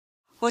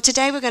Well,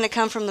 today we're going to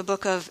come from the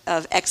book of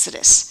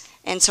Exodus.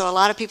 And so a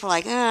lot of people are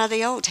like,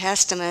 the Old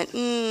Testament.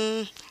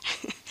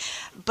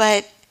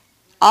 But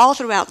all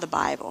throughout the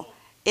Bible,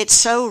 it's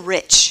so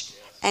rich.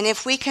 And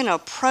if we can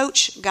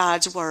approach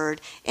God's Word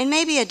in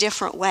maybe a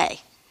different way,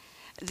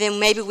 then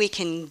maybe we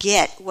can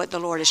get what the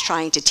Lord is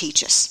trying to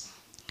teach us.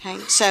 Okay?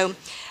 So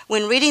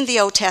when reading the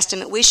Old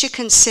Testament, we should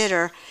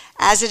consider,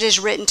 as it is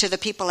written to the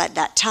people at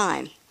that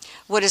time,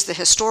 what is the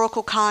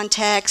historical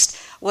context?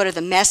 What are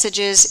the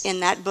messages in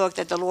that book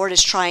that the Lord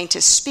is trying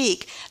to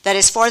speak that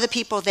is for the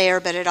people there,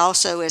 but it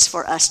also is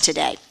for us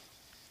today?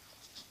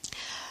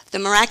 The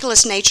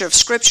miraculous nature of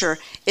Scripture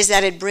is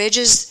that it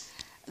bridges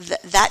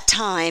that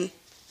time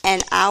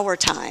and our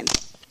time.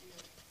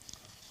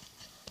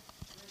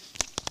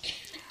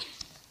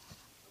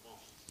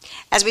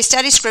 As we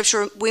study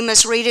Scripture, we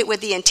must read it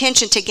with the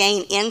intention to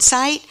gain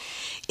insight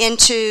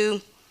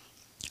into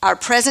our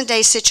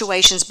present-day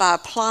situations by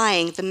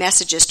applying the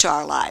messages to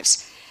our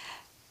lives.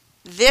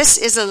 This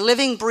is a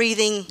living,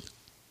 breathing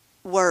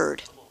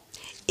word.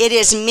 It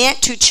is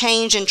meant to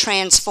change and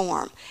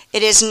transform.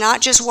 It is not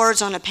just words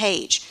on a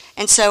page.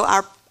 And so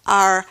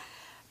our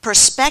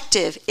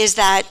perspective is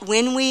that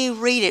when we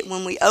read it,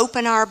 when we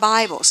open our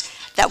Bibles,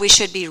 that we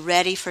should be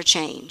ready for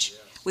change.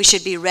 We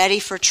should be ready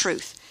for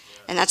truth.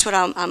 And that's what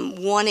I'm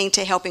wanting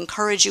to help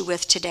encourage you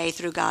with today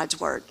through God's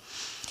Word.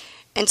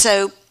 And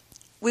so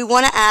we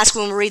want to ask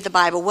when we read the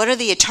Bible, what are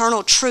the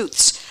eternal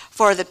truths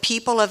for the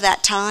people of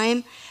that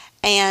time?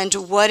 And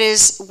what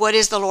is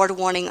the Lord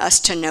wanting us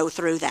to know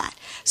through that?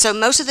 So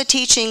most of the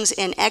teachings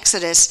in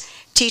Exodus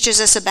teaches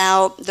us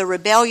about the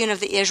rebellion of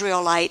the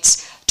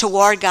Israelites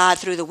toward God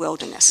through the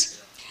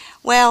wilderness.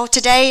 Well,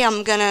 today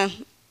I'm going to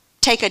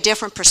take a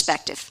different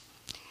perspective.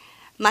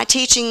 My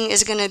teaching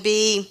is going to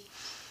be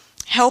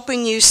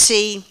helping you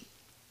see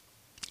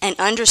and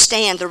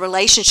understand the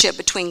relationship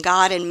between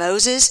God and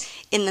Moses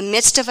in the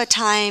midst of a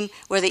time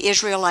where the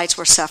Israelites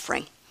were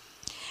suffering.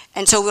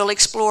 And so we'll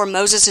explore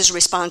Moses'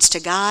 response to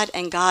God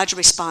and God's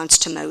response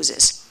to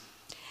Moses.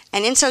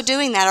 And in so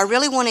doing that, I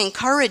really want to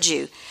encourage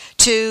you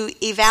to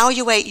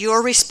evaluate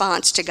your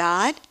response to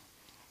God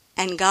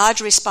and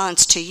God's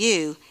response to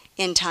you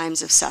in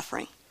times of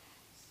suffering.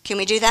 Can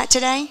we do that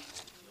today?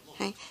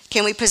 Okay.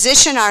 Can we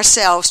position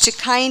ourselves to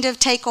kind of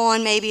take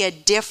on maybe a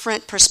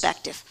different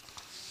perspective?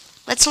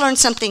 Let's learn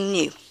something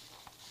new.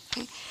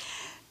 Okay.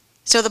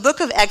 So the book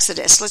of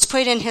Exodus, let's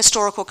put it in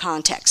historical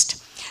context.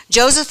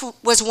 Joseph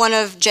was one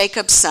of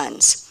Jacob's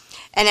sons.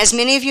 And as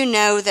many of you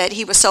know, that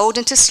he was sold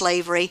into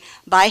slavery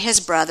by his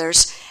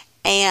brothers.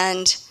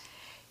 And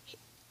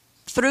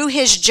through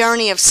his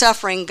journey of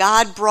suffering,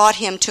 God brought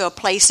him to a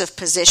place of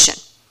position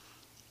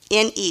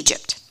in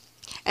Egypt.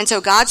 And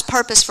so God's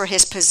purpose for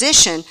his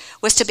position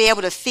was to be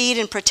able to feed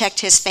and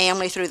protect his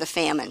family through the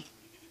famine.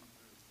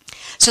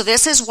 So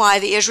this is why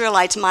the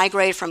Israelites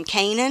migrated from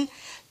Canaan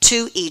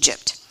to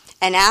Egypt.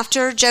 And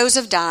after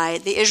Joseph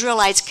died, the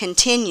Israelites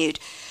continued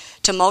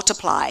to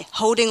multiply,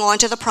 holding on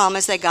to the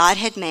promise that God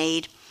had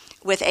made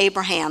with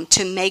Abraham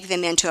to make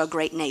them into a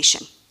great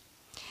nation.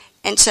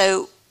 And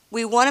so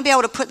we want to be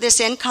able to put this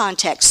in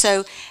context.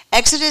 So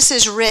Exodus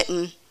is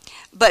written,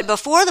 but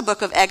before the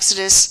book of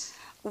Exodus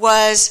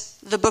was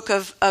the book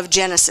of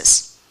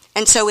Genesis.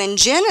 And so in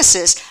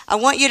Genesis, I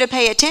want you to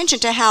pay attention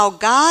to how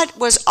God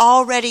was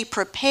already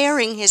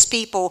preparing his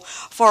people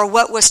for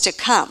what was to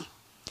come.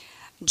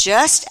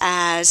 Just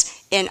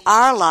as in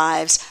our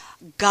lives,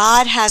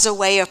 God has a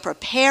way of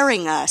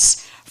preparing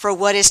us for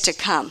what is to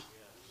come.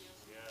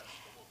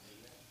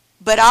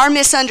 But our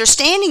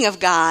misunderstanding of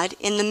God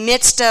in the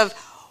midst of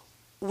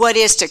what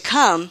is to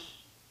come,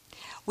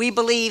 we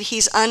believe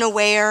he's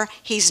unaware,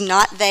 he's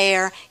not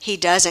there, he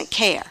doesn't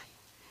care.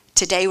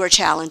 Today we're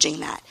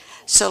challenging that.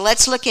 So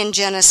let's look in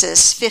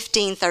Genesis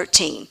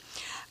 15:13.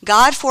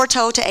 God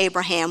foretold to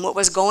Abraham what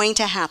was going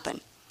to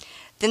happen.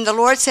 Then the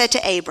Lord said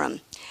to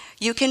Abram,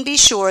 "You can be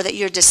sure that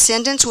your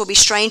descendants will be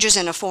strangers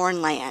in a foreign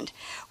land,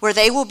 where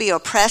they will be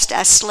oppressed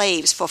as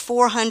slaves for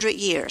 400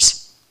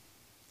 years.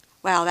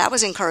 Wow, that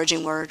was an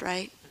encouraging word,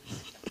 right?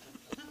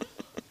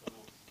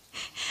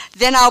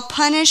 "Then I'll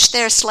punish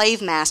their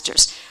slave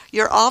masters.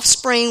 Your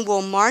offspring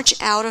will march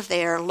out of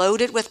there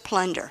loaded with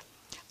plunder,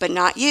 but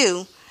not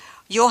you.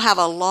 You'll have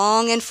a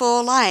long and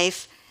full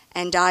life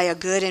and die a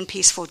good and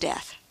peaceful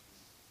death.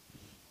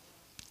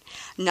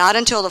 Not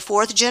until the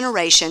 4th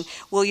generation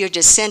will your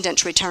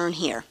descendants return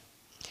here.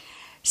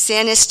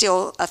 Sin is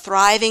still a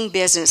thriving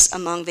business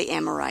among the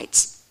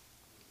Amorites."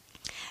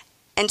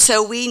 And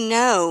so we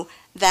know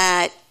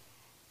that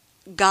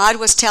God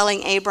was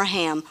telling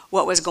Abraham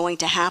what was going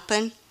to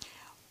happen,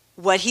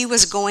 what he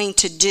was going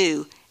to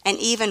do, and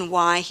even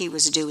why he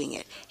was doing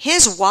it.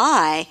 His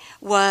why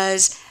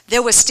was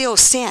there was still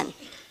sin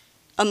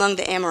among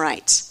the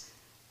Amorites,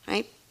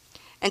 right?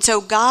 And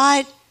so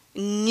God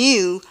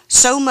knew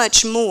so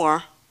much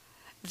more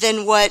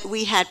than what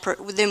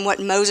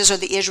Moses or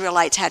the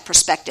Israelites had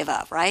perspective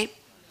of, right?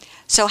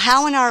 So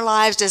how in our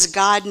lives does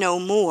God know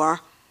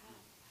more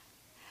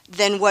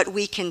than what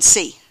we can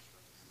see?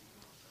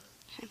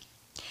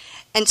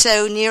 And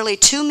so nearly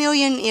 2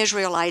 million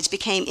Israelites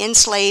became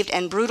enslaved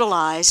and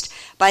brutalized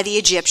by the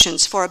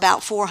Egyptians for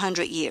about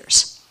 400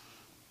 years.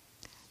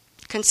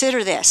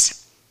 Consider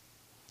this.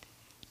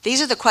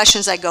 These are the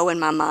questions that go in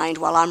my mind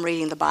while I'm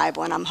reading the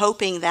Bible, and I'm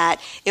hoping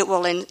that it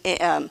will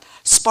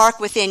spark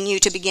within you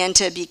to begin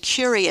to be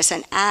curious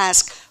and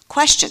ask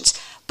questions.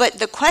 But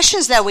the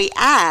questions that we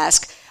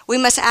ask, we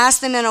must ask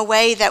them in a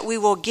way that we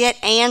will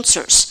get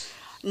answers,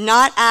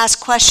 not ask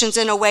questions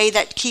in a way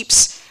that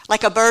keeps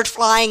like a bird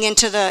flying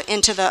into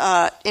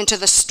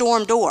the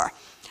storm door.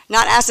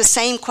 Not ask the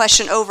same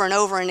question over and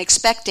over and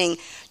expecting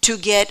to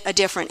get a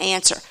different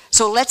answer.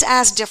 So let's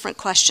ask different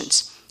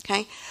questions,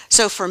 okay?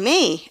 So for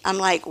me, I'm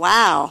like,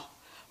 wow,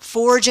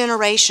 4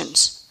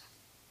 generations.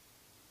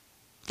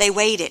 They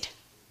waited.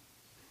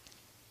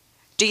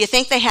 Do you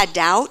think they had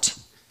doubt,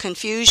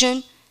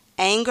 confusion,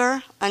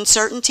 anger,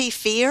 uncertainty,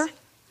 fear?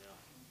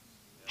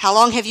 How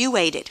long have you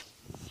waited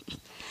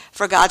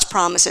for God's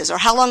promises? Or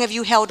how long have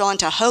you held on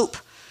to hope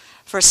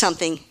for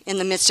something in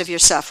the midst of your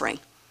suffering?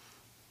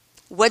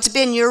 What's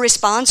been your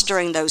response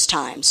during those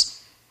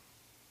times?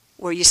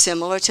 Were you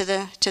similar to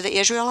the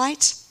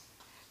Israelites?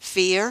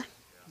 Fear,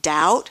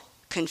 doubt,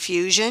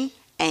 confusion,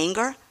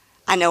 anger.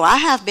 I know I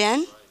have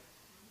been,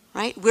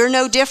 right? We're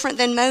no different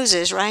than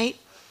Moses, right?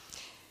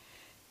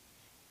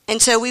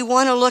 And so we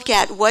want to look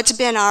at what's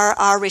been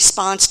our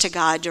response to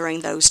God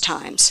during those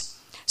times.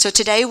 So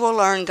today we'll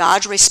learn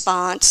God's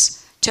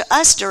response to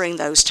us during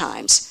those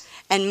times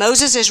and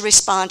Moses'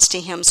 response to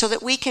him so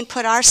that we can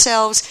put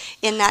ourselves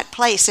in that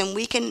place and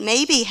we can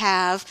maybe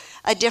have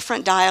a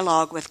different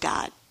dialogue with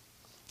God.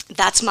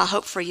 That's my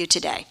hope for you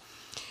today.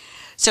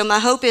 So my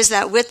hope is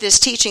that with this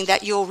teaching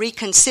that you'll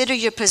reconsider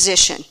your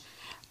position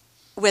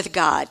with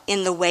God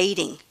in the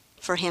waiting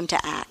for him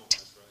to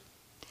act,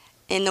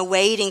 in the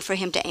waiting for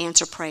him to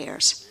answer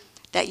prayers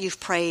that you've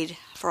prayed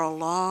for a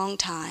long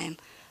time,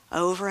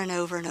 over and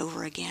over and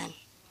over again.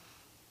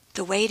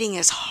 The waiting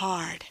is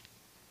hard,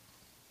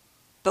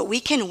 but we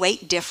can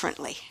wait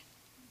differently.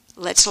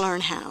 Let's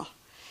learn how.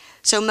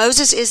 So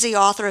Moses is the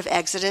author of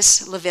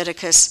Exodus,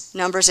 Leviticus,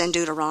 Numbers, and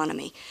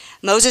Deuteronomy.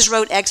 Moses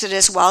wrote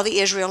Exodus while the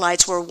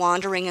Israelites were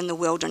wandering in the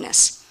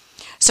wilderness.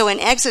 So in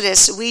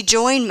Exodus, we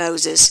join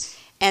Moses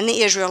and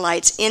the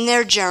Israelites in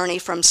their journey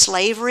from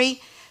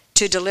slavery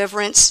to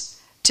deliverance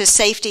to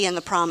safety in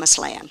the Promised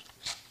Land.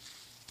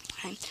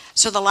 Okay.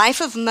 So the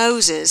life of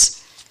Moses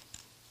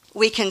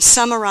we can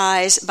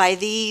summarize by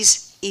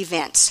these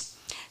events.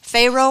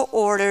 Pharaoh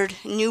ordered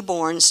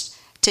newborns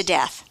to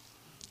death.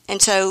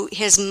 And so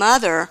his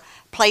mother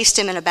placed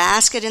him in a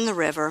basket in the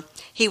river.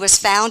 He was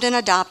found and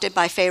adopted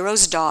by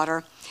Pharaoh's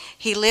daughter.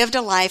 He lived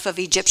a life of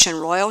Egyptian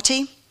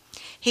royalty.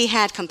 He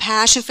had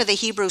compassion for the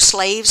Hebrew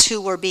slaves who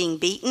were being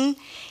beaten.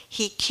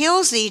 He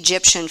kills the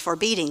Egyptian for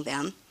beating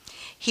them.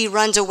 He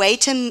runs away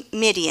to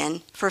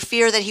Midian for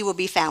fear that he will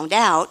be found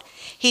out.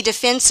 He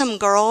defends some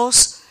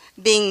girls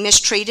being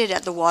mistreated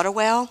at the water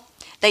well.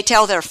 They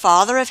tell their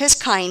father of his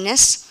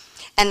kindness,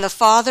 and the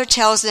father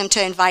tells them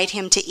to invite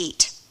him to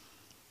eat.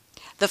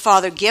 The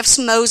father gifts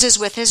Moses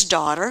with his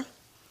daughter,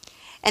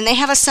 and they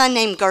have a son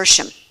named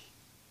Gershom.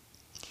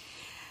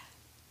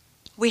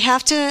 We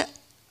have to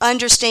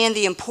understand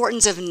the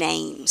importance of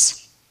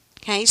names.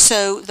 Okay,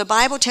 so the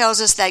Bible tells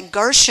us that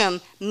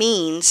Gershom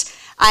means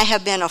I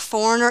have been a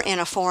foreigner in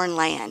a foreign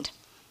land.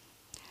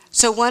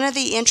 So one of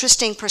the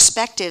interesting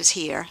perspectives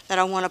here that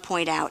I want to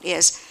point out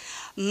is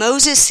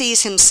Moses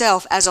sees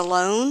himself as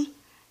alone,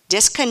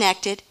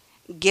 disconnected,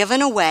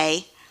 given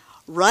away,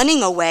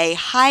 running away,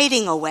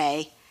 hiding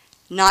away,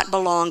 not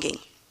belonging.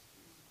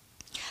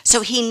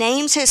 So he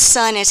names his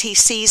son as he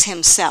sees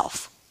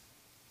himself.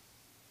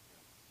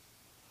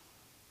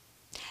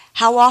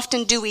 How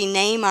often do we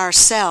name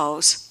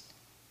ourselves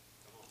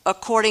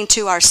according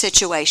to our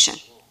situation,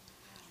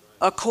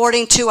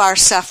 according to our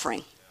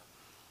suffering?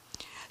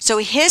 So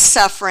his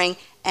suffering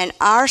and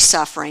our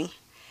suffering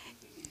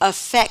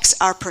affects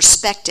our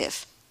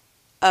perspective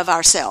of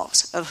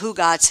ourselves, of who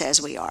God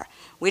says we are.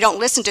 We don't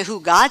listen to who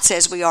God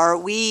says we are.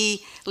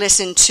 We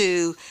listen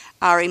to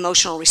our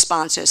emotional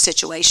response to a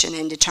situation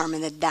and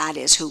determine that that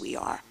is who we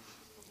are.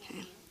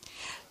 Okay.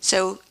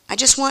 So I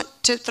just want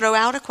to throw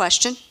out a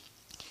question.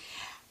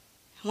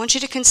 I want you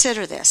to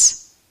consider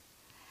this.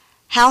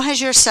 How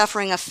has your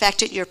suffering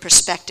affected your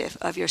perspective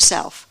of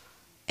yourself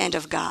and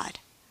of God?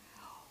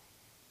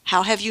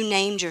 How have you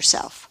named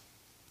yourself?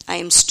 I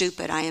am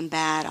stupid, I am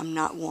bad, I'm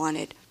not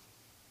wanted,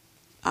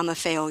 I'm a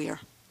failure.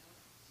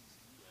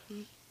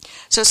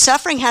 So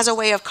suffering has a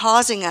way of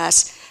causing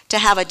us to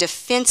have a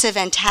defensive,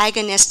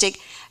 antagonistic,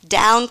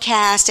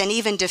 downcast, and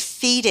even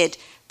defeated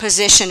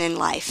position in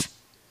life.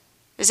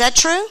 Is that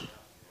true?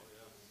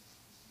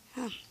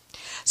 Yeah.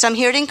 So I'm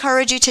here to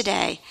encourage you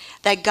today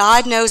that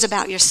God knows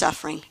about your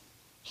suffering.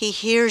 He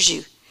hears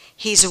you.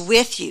 He's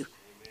with you.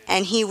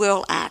 And He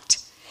will act.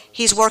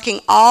 He's working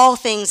all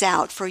things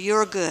out for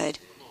your good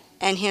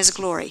and His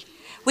glory.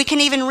 We can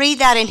even read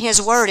that in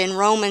His Word in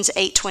Romans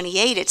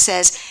 8:28. It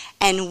says,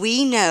 and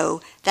we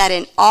know that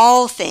in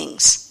all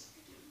things,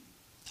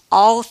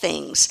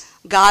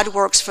 God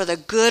works for the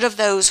good of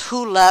those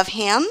who love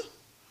Him,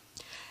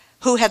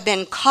 who have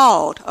been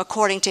called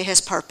according to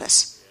his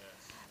purpose.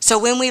 So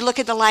when we look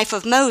at the life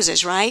of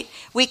Moses, right,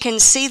 we can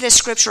see this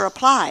scripture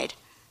applied.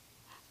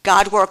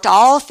 God worked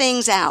all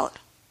things out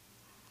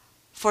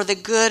for the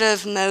good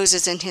of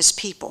Moses and his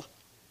people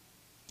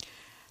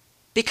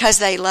because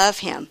they love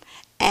him,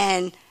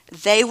 and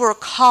they were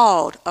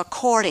called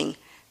according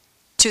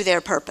to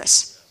their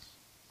purpose.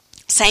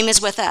 Same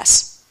as with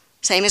us.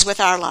 Same as with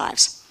our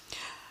lives.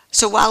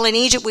 So while in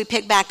Egypt, we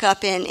pick back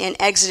up in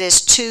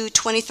Exodus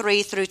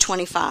 2:23 through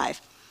 25.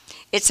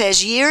 It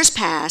says, "Years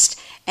passed,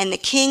 and the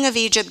king of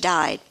Egypt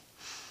died.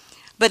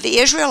 But the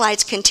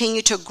Israelites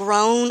continued to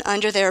groan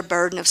under their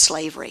burden of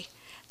slavery.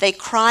 They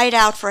cried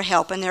out for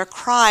help, and their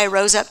cry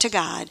rose up to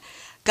God.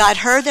 God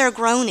heard their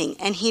groaning,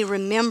 and he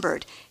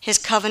remembered his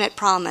covenant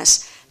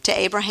promise to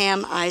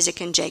Abraham, Isaac,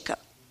 and Jacob."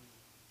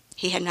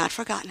 He had not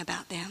forgotten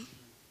about them.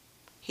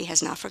 He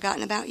has not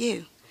forgotten about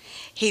you.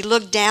 He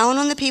looked down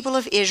on the people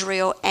of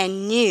Israel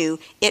and knew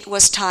it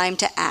was time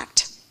to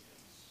act.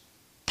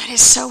 That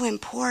is so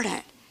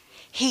important.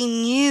 He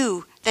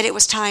knew that it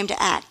was time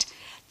to act.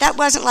 That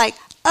wasn't like,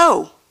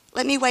 oh,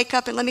 let me wake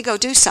up and let me go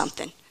do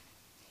something.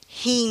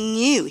 He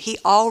knew. He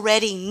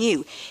already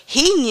knew.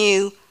 He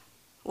knew,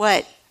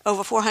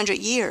 over 400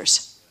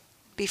 years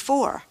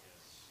before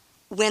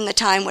when the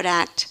time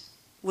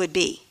would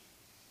be.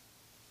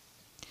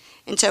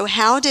 And so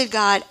how did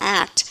God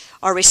act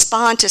or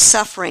respond to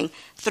suffering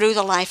through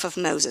the life of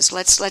Moses?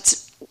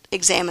 Let's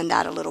examine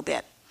that a little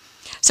bit.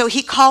 So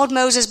he called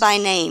Moses by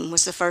name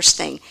was the first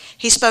thing.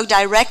 He spoke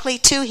directly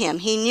to him.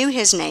 He knew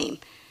his name.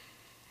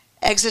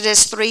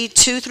 Exodus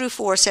 3:2 through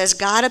 4 says,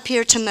 God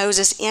appeared to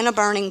Moses in a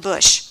burning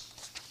bush.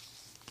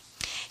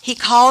 He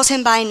calls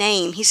him by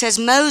name. He says,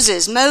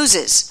 Moses,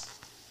 Moses.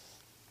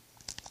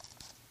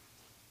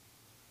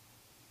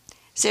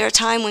 Is there a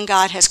time when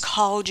God has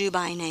called you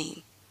by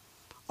name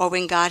or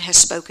when God has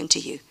spoken to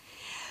you?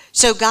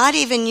 So God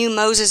even knew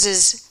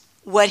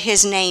what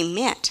his name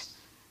meant,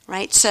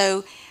 right?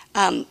 So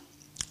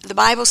the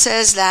Bible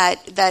says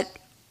that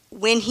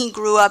when he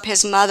grew up,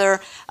 his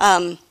mother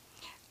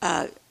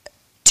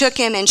took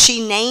him and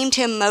she named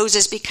him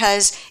Moses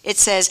because it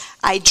says,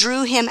 I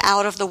drew him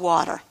out of the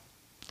water.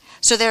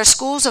 So there are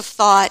schools of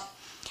thought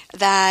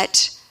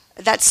that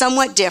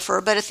somewhat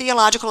differ, but a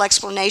theological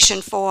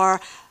explanation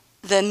for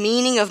the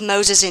meaning of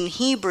Moses in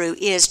Hebrew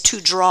is to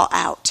draw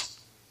out.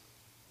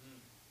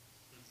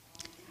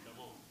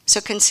 So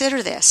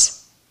consider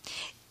this.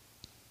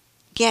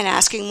 Again,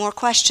 asking more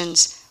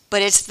questions,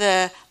 but it's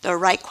the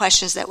right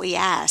questions that we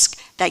ask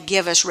that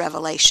give us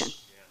revelation.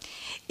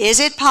 Is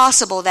it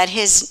possible that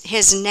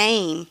his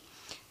name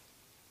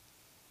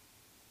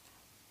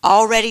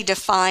already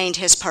defined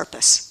his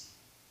purpose?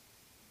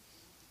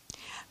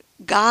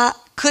 God,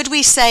 could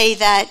we say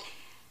that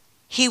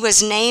he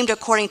was named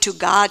according to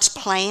God's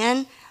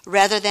plan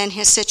rather than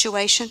his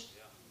situation?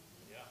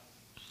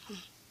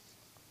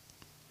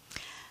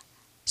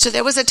 So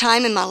there was a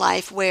time in my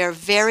life where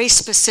very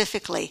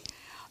specifically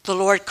the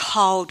Lord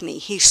called me.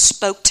 He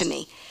spoke to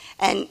me.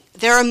 And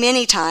there are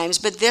many times,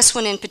 but this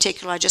one in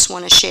particular I just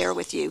want to share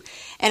with you.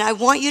 And I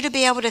want you to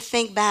be able to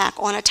think back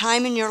on a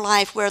time in your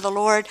life where the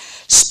Lord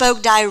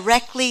spoke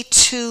directly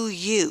to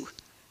you.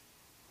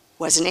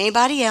 Wasn't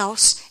anybody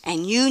else,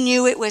 and you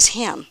knew it was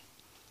him.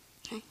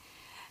 Okay?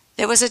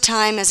 There was a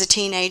time as a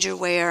teenager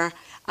where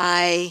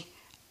my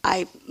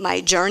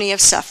journey of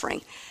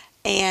suffering,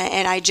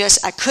 and I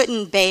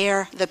couldn't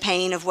bear the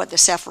pain of what the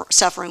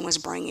suffering was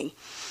bringing.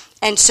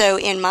 And so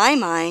in my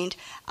mind,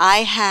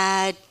 I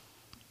had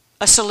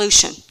a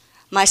solution.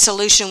 My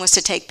solution was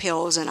to take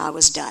pills and I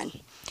was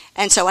done.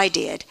 And so I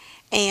did.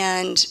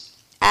 And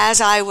as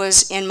I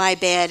was in my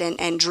bed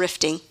and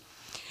drifting,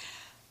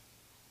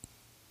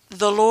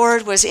 the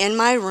Lord was in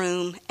my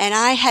room, and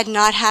I had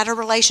not had a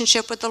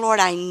relationship with the Lord.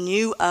 I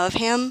knew of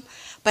him,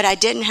 but I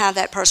didn't have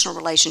that personal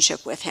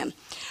relationship with him.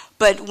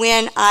 But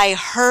when I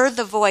heard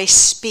the voice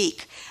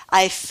speak,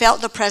 I felt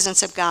the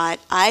presence of God.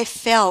 I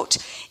felt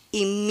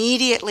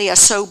immediately a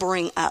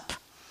sobering up.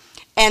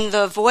 And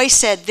the voice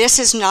said, this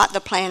is not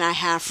the plan I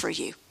have for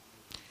you.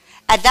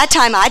 At that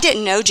time, I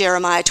didn't know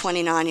Jeremiah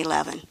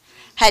 29:11.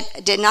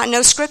 Did not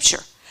know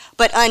Scripture.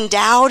 But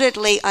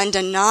undoubtedly,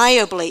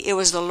 undeniably, it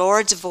was the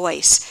Lord's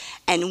voice.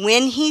 And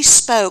when he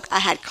spoke, I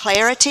had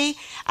clarity,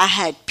 I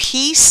had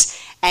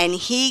peace, and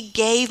he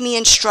gave me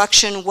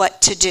instruction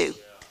what to do.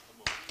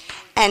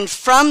 And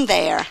from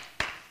there,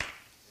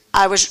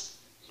 I was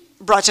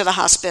brought to the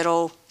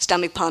hospital,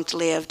 stomach pumped,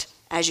 lived,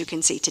 as you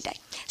can see today.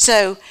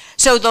 So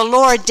the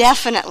Lord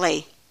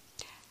definitely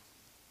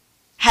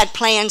had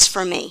plans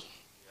for me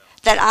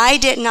that I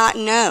did not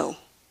know.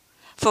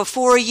 For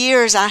 4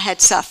 years I had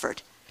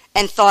suffered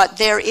and thought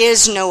there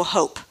is no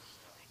hope.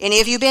 Any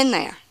of you been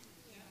there?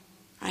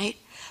 Right?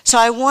 So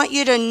I want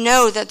you to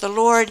know that the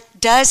Lord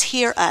does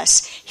hear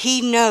us.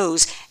 He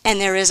knows, and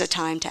there is a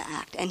time to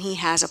act, and he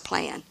has a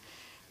plan.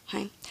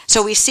 Right?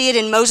 So we see it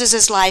in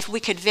Moses' life. We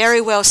could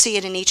very well see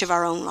it in each of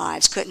our own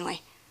lives, couldn't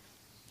we?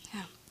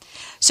 Yeah.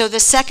 So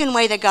the second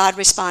way that God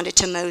responded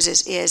to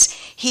Moses is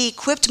he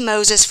equipped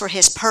Moses for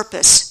his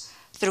purpose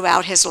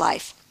throughout his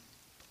life.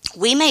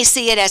 We may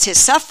see it as his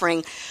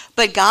suffering,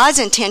 but God's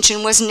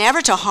intention was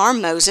never to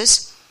harm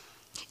Moses.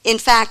 In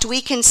fact,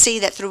 we can see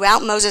that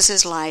throughout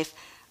Moses' life,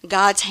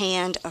 God's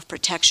hand of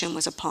protection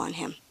was upon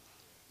him.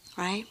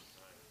 Right?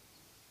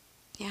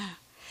 Yeah.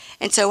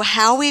 And so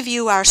how we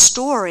view our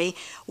story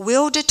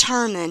will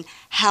determine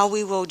how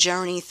we will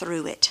journey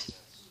through it.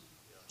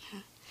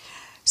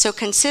 So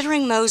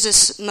considering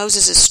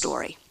Moses'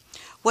 story,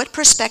 what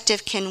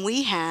perspective can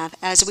we have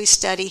as we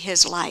study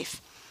his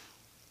life?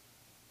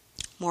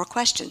 More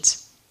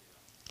questions.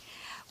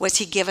 Was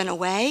he given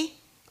away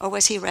or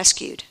was he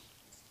rescued?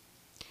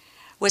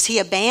 Was he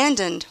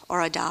abandoned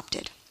or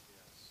adopted?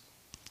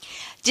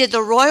 Did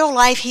the royal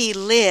life he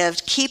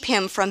lived keep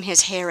him from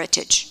his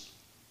heritage?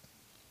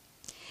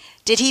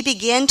 Did he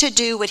begin to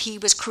do what he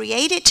was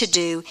created to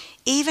do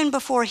even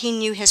before he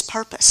knew his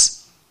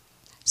purpose?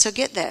 So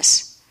get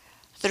this.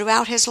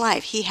 Throughout his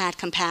life, he had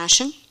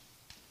compassion.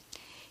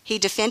 He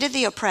defended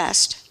the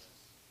oppressed.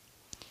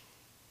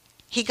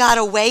 He got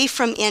away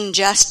from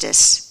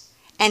injustice,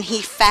 and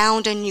he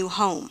found a new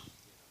home.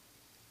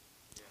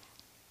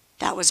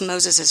 That was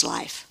Moses'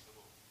 life.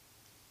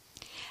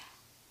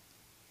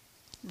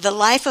 The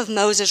life of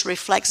Moses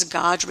reflects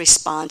God's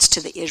response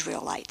to the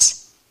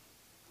Israelites.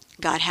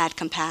 God had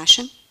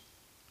compassion.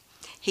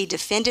 He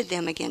defended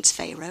them against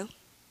Pharaoh.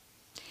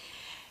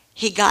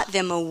 He got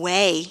them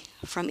away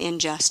from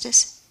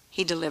injustice.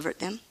 He delivered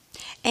them.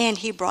 And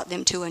he brought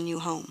them to a new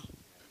home.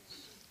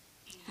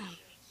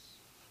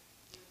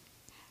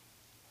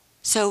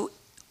 So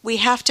we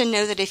have to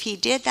know that if he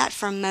did that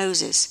for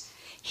Moses,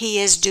 he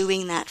is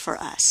doing that for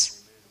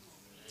us.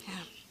 Yeah.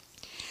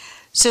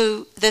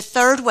 So the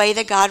third way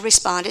that God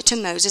responded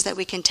to Moses that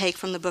we can take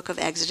from the book of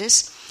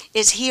Exodus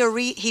is he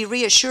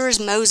reassures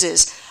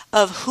Moses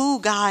of who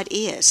God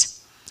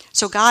is.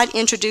 So God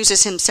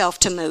introduces himself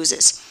to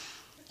Moses.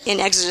 In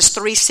Exodus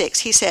 3:6,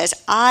 he says,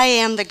 I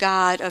am the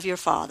God of your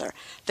father,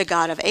 the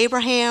God of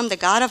Abraham, the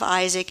God of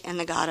Isaac, and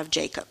the God of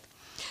Jacob.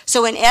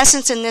 So in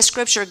essence, in this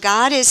scripture,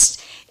 God is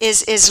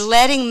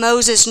letting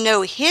Moses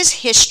know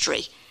his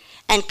history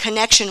and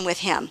connection with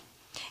him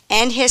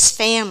and his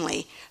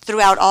family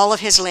throughout all of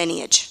his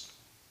lineage.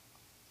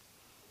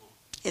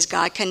 Is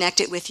God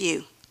connected with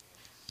you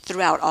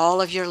throughout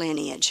all of your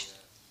lineage?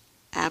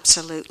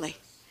 Absolutely.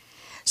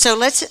 So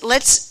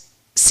let's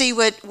see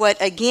what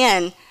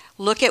again,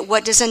 look at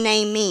what does a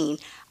name mean.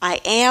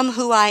 I am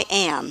who I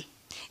am.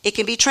 It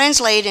can be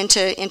translated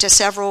into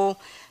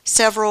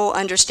several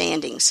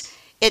understandings.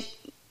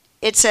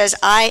 It says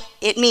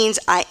it means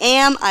I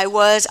am, I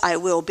was, I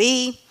will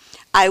be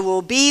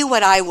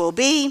what I will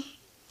be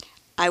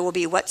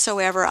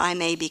whatsoever I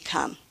may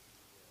become.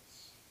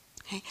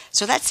 Okay?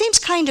 So that seems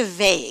kind of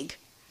vague,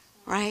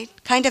 right?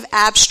 Kind of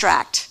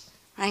abstract,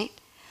 right?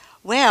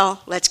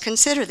 Well, let's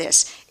consider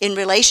this. In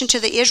relation to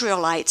the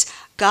Israelites,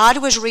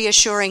 God was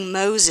reassuring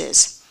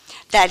Moses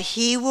that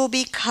he will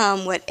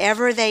become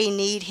whatever they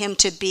need him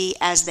to be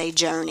as they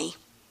journey.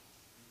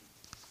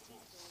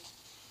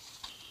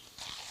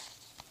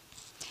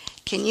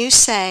 Can you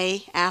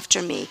say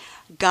after me,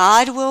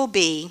 God will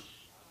be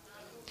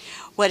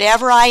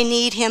whatever I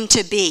need him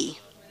to be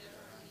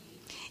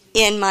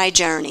in my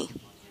journey?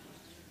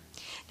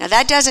 Now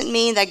that doesn't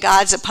mean that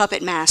God's a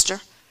puppet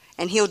master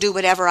and he'll do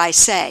whatever I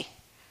say.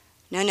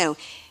 No.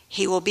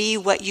 He will be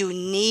what you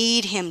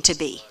need him to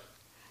be.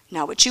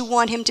 Not what you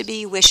want him to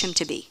be, wish him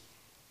to be.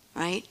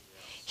 Right?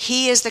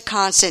 He is the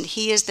constant.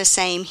 He is the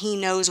same. He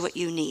knows what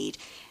you need.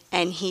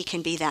 And he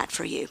can be that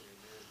for you.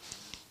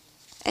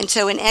 And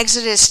so in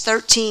Exodus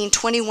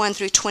 13:21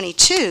 through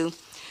 22,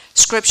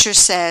 Scripture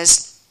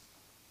says,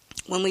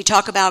 when we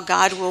talk about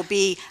God will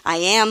be, I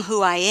am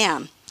who I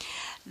am.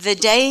 By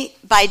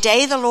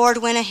day the Lord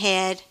went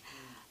ahead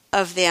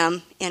of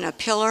them in a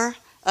pillar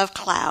of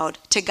cloud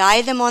to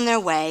guide them on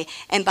their way,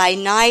 and by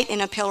night in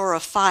a pillar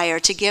of fire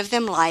to give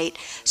them light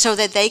so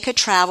that they could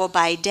travel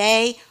by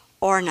day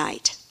or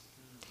night.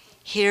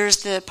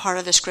 Here's the part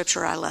of the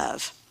scripture I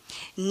love.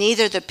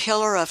 Neither the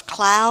pillar of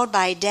cloud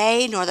by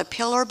day nor the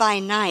pillar by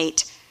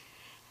night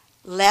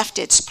left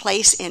its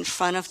place in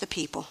front of the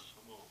people.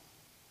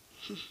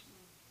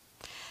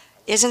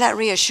 Isn't that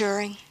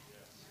reassuring?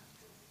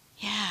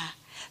 Yeah.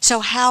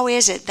 So how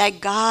is it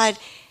that God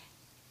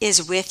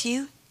is with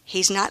you?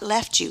 He's not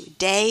left you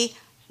day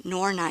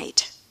nor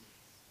night.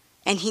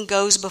 And he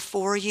goes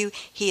before you.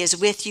 He is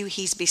with you.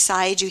 He's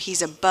beside you.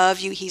 He's above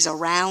you. He's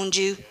around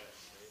you.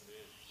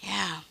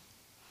 Yeah.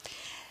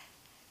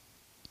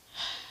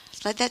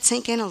 Let that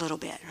sink in a little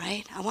bit,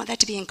 right? I want that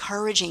to be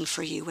encouraging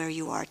for you where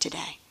you are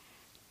today.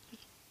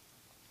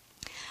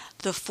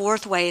 The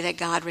fourth way that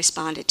God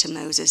responded to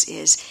Moses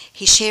is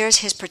he shares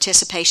his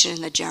participation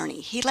in the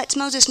journey. He lets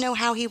Moses know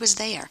how he was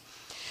there.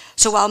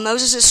 So while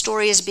Moses'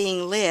 story is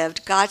being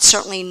lived, God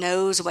certainly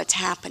knows what's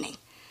happening.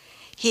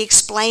 He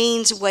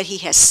explains what he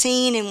has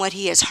seen and what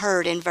he has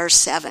heard in verse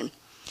 7.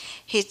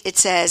 It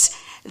says,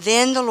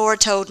 Then the Lord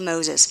told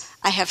Moses,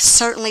 I have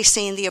certainly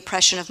seen the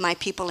oppression of my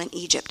people in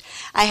Egypt.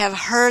 I have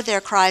heard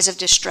their cries of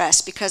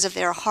distress because of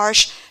their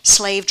harsh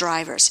slave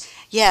drivers.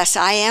 Yes,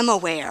 I am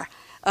aware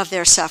of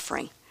their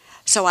suffering.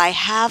 So I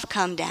have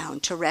come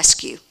down to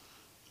rescue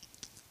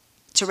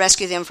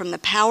them from the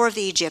power of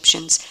the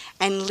Egyptians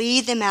and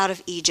lead them out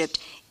of Egypt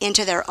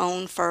into their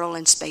own fertile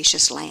and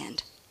spacious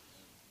land.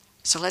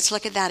 So let's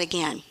look at that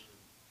again.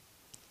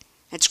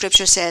 And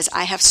Scripture says,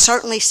 I have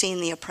certainly seen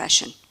the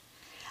oppression.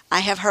 I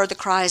have heard the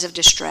cries of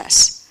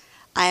distress.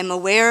 I am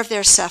aware of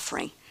their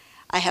suffering.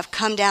 I have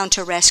come down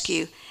to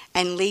rescue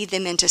and lead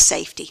them into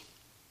safety.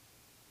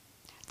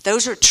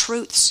 Those are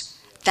truths.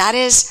 That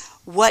is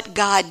what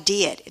God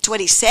did. It's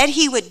what he said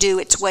he would do.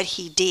 It's what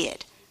he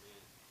did.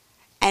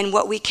 And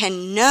what we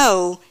can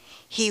know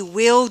he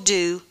will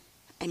do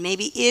and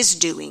maybe is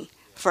doing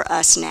for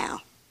us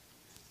now.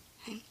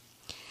 Okay?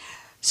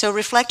 So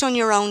reflect on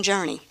your own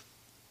journey.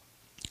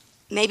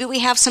 Maybe we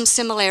have some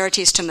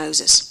similarities to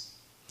Moses.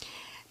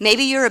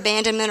 Maybe your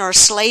abandonment or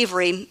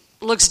slavery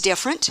looks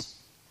different.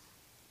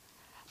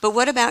 But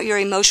what about your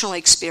emotional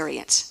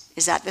experience?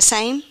 Is that the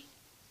same?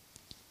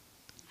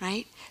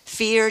 Right?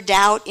 Fear,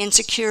 doubt,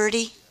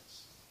 insecurity,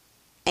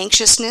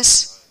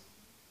 anxiousness?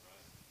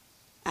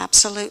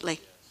 Absolutely.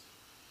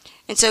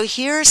 And so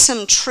here are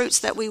some truths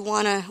that we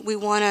want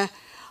to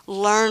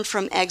learn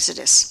from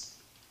Exodus.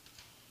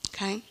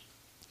 Okay?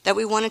 That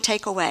we want to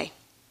take away.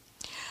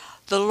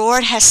 The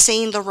Lord has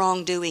seen the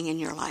wrongdoing in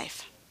your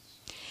life.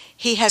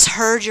 He has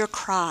heard your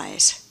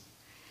cries.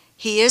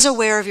 He is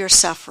aware of your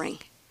suffering.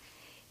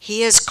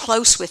 He is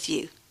close with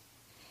you.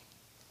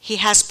 He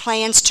has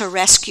plans to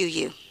rescue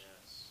you.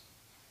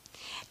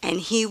 And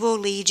he will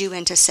lead you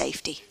into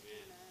safety.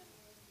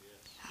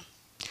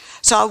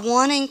 So I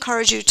want to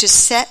encourage you to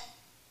set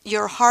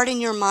your heart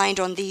and your mind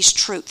on these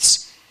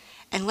truths.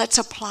 And let's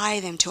apply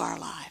them to our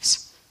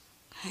lives.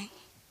 Okay?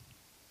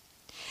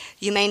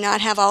 You may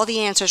not have all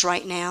the answers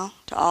right now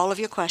to all of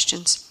your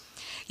questions.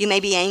 You may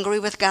be angry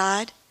with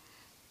God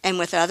and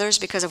with others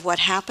because of what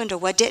happened or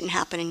what didn't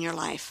happen in your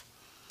life.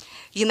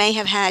 You may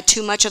have had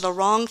too much of the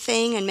wrong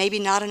thing and maybe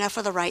not enough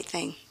of the right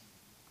thing.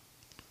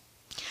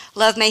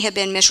 Love may have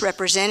been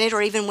misrepresented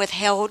or even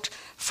withheld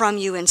from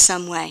you in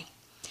some way.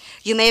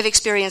 You may have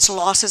experienced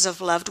losses of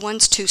loved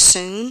ones too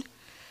soon,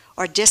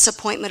 or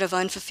disappointment of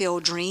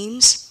unfulfilled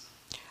dreams,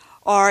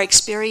 or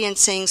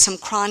experiencing some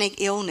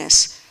chronic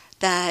illness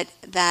that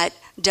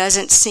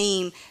doesn't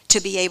seem to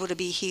be able to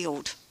be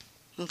healed.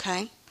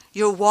 Okay?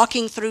 You're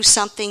walking through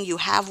something, you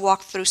have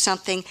walked through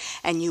something,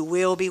 and you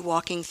will be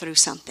walking through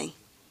something.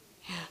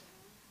 Yeah.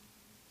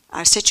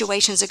 Our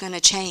situations are going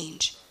to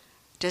change.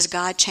 Does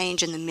God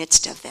change in the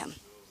midst of them?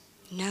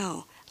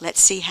 No. Let's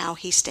see how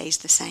he stays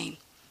the same.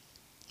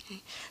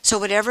 Okay. So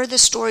whatever the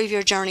story of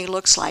your journey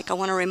looks like, I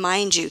want to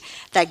remind you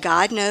that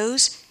God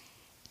knows,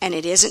 and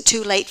it isn't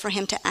too late for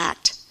him to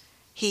act.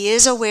 He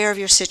is aware of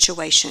your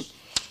situation.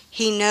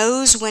 He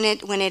knows when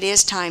it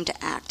is time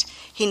to act.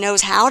 He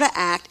knows how to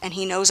act, and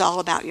he knows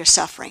all about your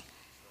suffering.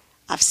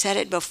 I've said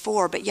it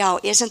before, but y'all,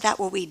 isn't that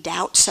what we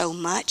doubt so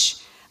much?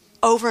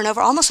 Over and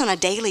over, almost on a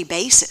daily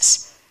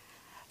basis.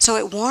 So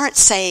it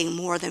warrants saying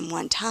more than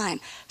one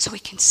time, so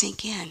it can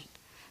sink in,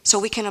 so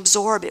we can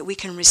absorb it, we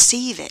can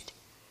receive it.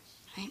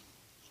 Right?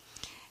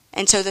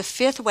 And so the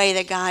fifth way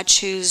that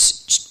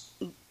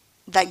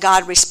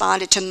God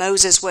responded to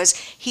Moses was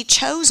he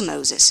chose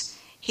Moses.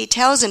 He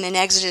tells him in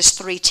Exodus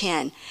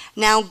 3:10,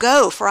 "Now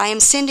go, for I am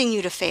sending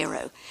you to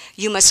Pharaoh.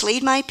 You must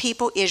lead my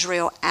people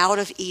Israel out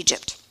of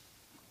Egypt."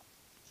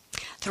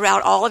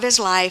 Throughout all of his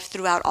life,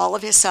 throughout all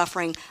of his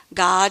suffering,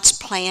 God's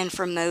plan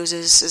for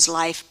Moses'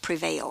 life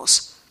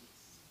prevails.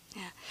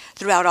 Yeah.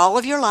 Throughout all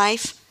of your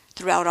life,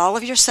 throughout all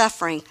of your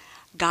suffering,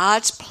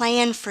 God's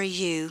plan for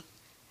you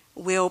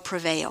will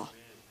prevail.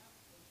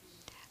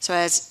 So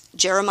as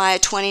Jeremiah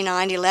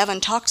 29:11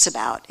 talks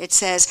about, it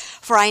says,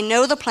 "For I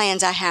know the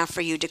plans I have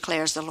for you,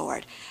 declares the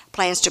Lord,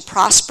 plans to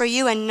prosper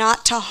you and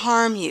not to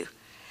harm you."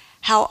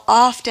 How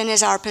often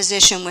is our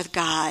position with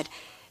God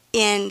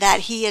in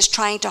that he is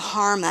trying to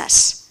harm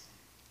us,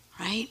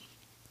 right?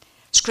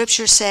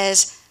 Scripture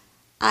says,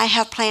 "I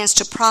have plans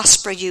to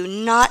prosper you,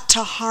 not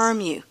to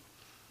harm you."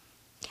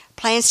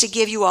 Plans to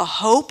give you a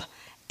hope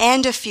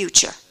and a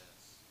future.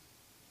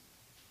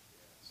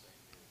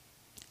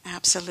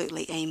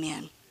 Absolutely,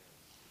 amen.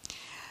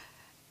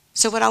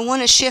 So what I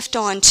want to shift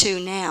on to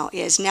now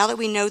is, now that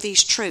we know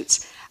these truths,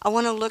 I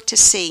want to look to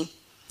see,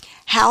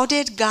 how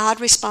did God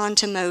respond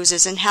to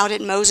Moses and how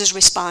did Moses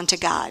respond to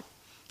God?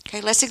 Okay,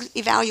 let's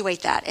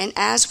evaluate that. And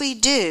as we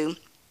do,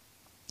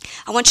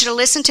 I want you to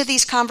listen to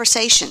these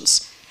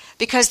conversations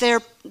because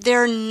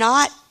they're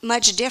not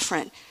much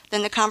different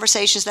than the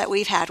conversations that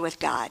we've had with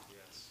God.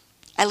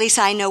 At least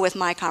I know with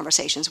my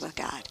conversations with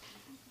God.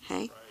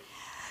 Okay?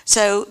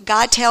 So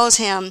God tells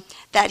him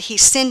that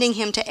he's sending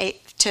him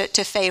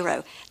to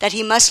Pharaoh, that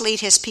he must lead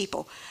his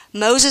people.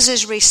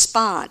 Moses'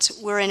 response,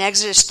 we're in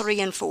Exodus 3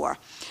 and 4.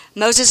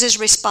 Moses'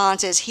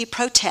 response is he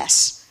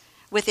protests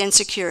with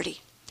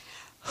insecurity.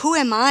 Who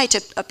am I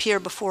to appear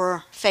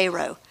before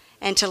Pharaoh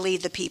and to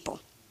lead the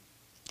people?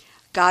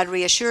 God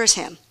reassures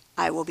him,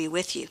 I will be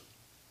with you.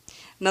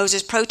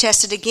 Moses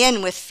protested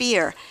again with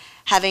fear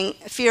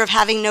of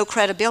having no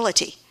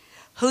credibility.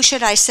 Who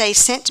should I say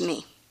sent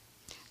me?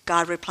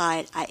 God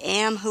replied, I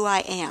am who I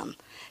am.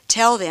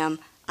 Tell them,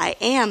 I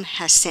am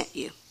has sent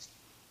you.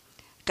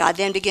 God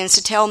then begins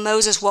to tell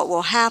Moses what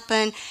will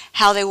happen,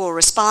 how they will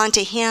respond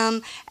to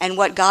him, and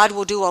what God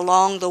will do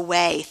along the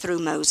way through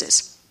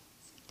Moses.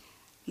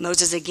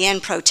 Moses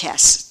again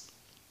protests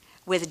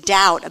with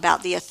doubt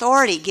about the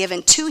authority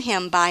given to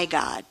him by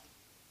God.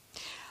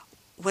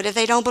 What if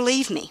they don't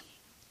believe me?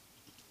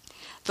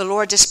 The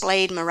Lord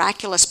displayed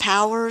miraculous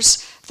powers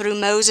through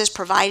Moses,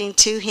 providing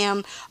to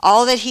him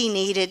all that he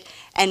needed,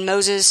 and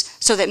Moses,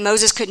 so that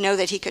Moses could know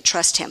that he could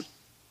trust him.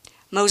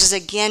 Moses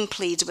again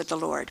pleads with the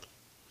Lord,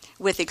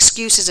 with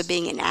excuses of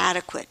being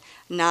inadequate,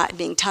 not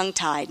being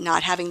tongue-tied,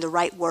 not having the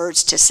right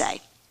words to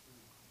say.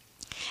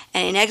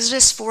 And in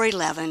Exodus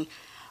 4:11,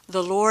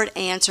 the Lord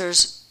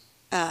answers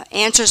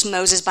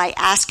Moses by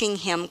asking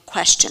him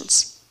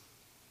questions.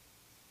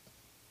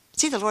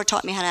 See, the Lord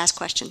taught me how to ask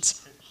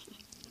questions.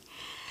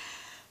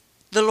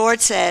 The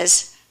Lord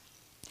says,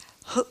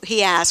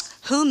 he asks,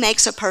 who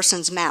makes a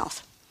person's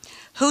mouth?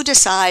 Who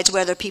decides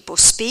whether people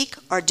speak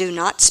or do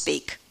not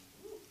speak?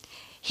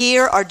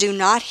 Hear or do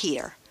not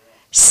hear?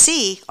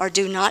 See or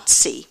do not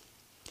see?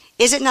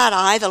 Is it not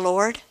I, the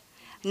Lord?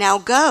 Now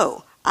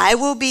go, I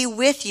will be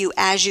with you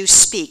as you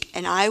speak,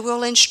 and I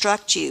will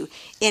instruct you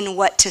in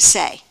what to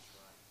say.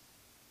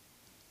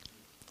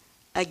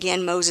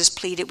 Again, Moses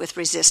pleaded with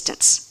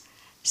resistance.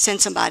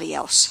 Send somebody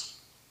else.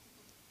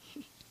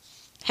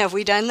 Have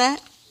we done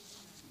that?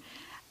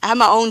 I have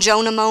my own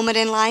Jonah moment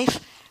in life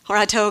where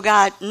I told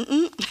God,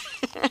 Do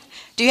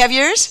you have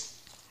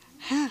yours?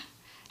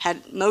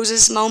 Had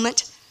Moses'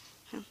 moment.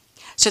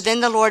 So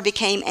then the Lord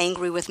became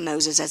angry with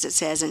Moses, as it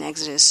says in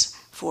Exodus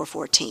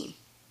 4:14.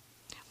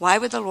 Why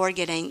would the Lord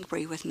get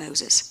angry with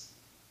Moses?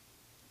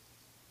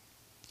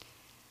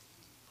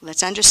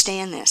 Let's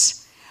understand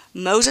this.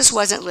 Moses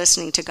wasn't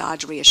listening to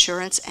God's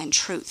reassurance and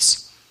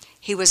truths.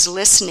 He was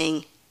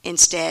listening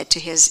instead to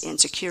his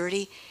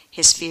insecurity,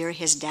 his fear,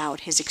 his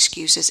doubt, his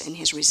excuses, and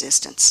his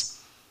resistance.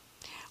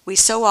 We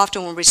so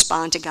often will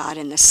respond to God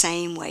in the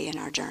same way in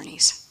our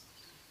journeys.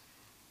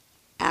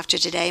 After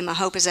today, my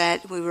hope is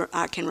that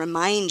I can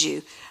remind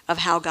you of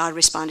how God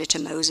responded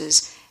to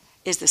Moses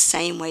is the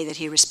same way that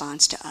he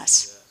responds to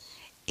us.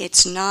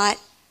 It's not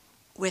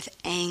with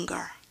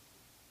anger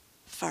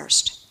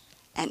first.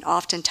 And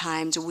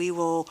oftentimes we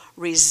will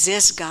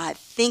resist God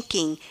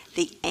thinking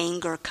the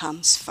anger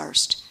comes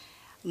first,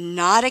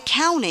 not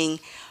accounting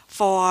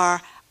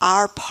for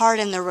our part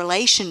in the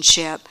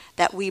relationship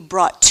that we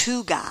brought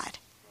to God.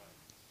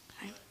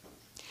 Right?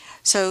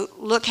 So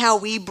look how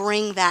we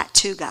bring that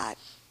to God.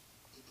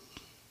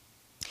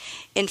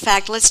 In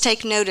fact, let's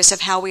take notice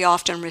of how we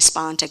often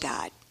respond to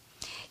God.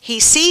 He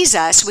sees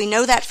us, we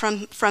know that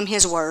from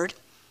his word,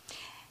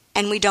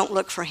 and we don't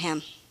look for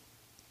him.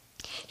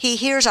 He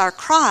hears our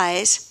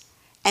cries,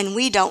 and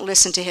we don't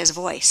listen to his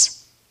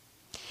voice.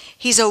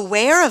 He's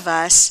aware of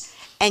us,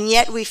 and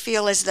yet we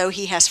feel as though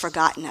he has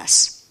forgotten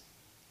us.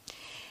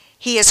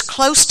 He is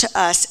close to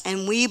us,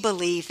 and we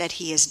believe that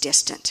he is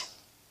distant.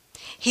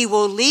 He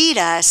will lead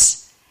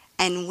us,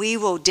 and we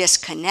will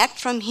disconnect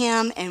from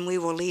him, and we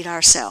will lead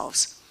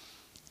ourselves.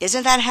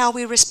 Isn't that how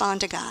we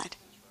respond to God?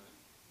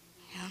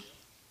 Yeah.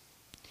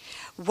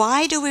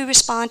 Why do we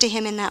respond to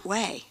him in that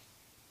way?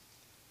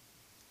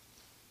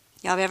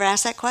 Y'all have ever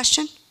asked that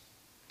question?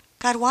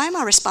 God, why am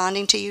I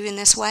responding to you in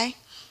this way?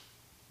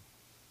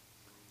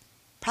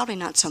 Probably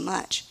not so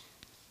much.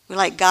 We're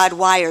like, God,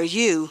 why are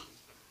you?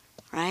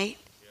 Right?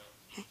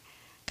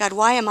 God,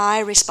 why am I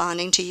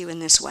responding to you in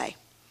this way?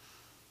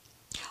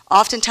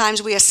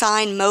 Oftentimes we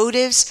assign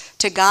motives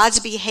to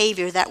God's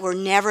behavior that were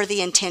never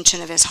the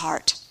intention of his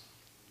heart.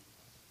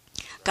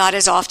 God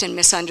is often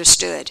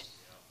misunderstood.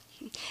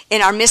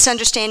 In our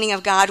misunderstanding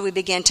of God, we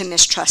begin to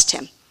mistrust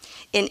him.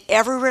 In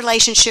every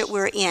relationship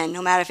we're in,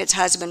 no matter if it's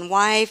husband,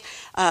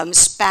 wife,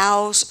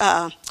 spouse,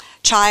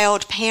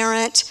 child,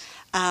 parent,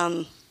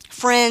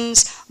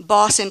 friends,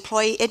 boss,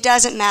 employee, it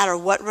doesn't matter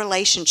what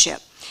relationship.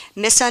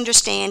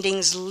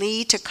 Misunderstandings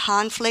lead to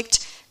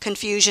conflict,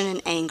 confusion,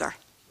 and anger.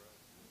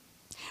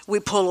 We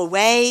pull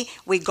away,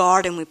 we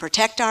guard and we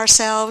protect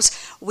ourselves.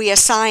 We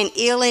assign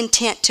ill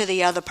intent to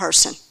the other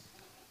person.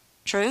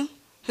 True?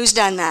 Who's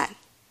done that?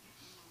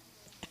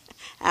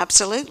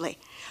 Absolutely.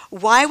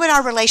 Why would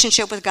our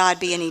relationship with God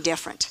be any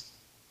different?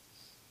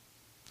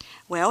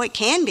 Well, it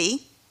can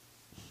be.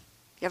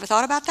 You ever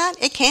thought about that?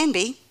 It can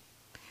be.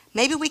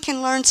 Maybe we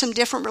can learn some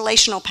different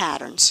relational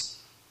patterns.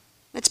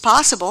 It's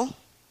possible.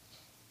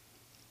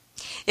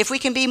 If we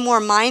can be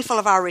more mindful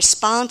of our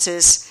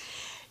responses,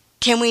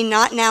 can we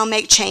not now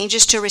make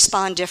changes to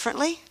respond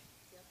differently?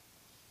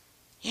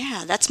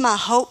 Yeah, that's my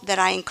hope, that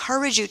I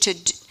encourage you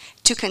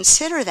to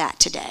consider that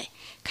today.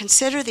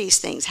 Consider these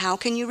things. How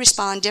can you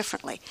respond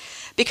differently?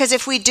 Because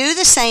if we do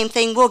the same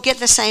thing, we'll get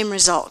the same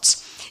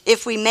results.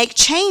 If we make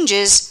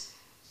changes,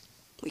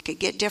 we could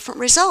get different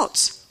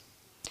results.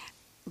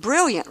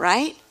 Brilliant,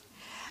 right?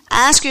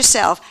 Ask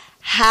yourself,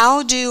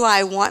 how do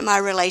I want my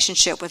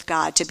relationship with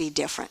God to be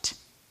different?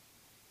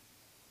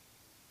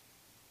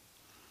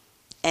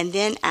 And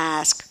then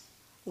ask,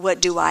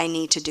 what do I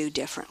need to do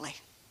differently?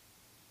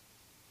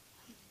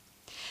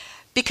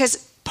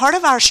 Because part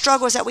of our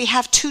struggle is that we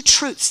have two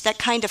truths that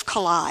kind of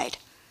collide.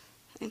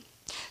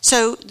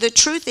 So the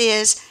truth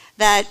is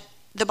that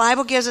the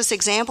Bible gives us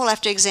example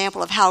after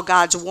example of how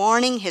God's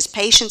warning, his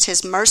patience,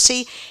 his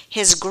mercy,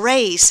 his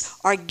grace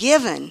are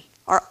given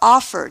or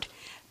offered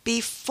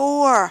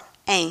before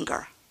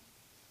anger,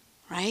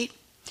 right?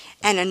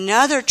 And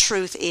another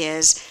truth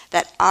is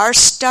that our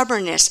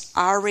stubbornness,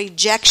 our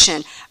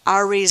rejection,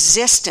 our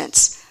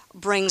resistance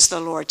brings the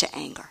Lord to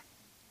anger.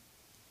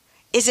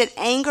 Is it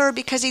anger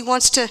because he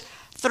wants to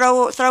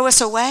throw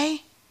us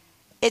away?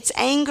 It's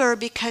anger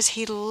because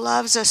he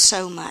loves us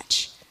so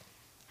much,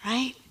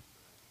 right?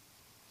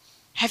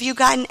 Have you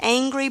gotten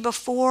angry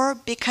before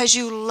because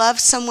you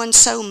love someone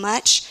so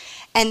much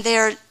and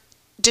they're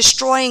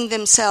destroying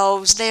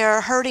themselves,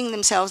 they're hurting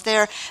themselves,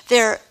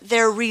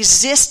 they're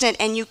resistant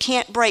and you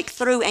can't break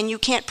through and you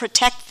can't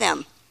protect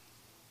them?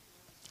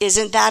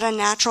 Isn't that a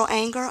natural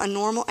anger, a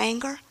normal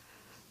anger?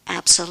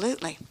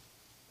 Absolutely.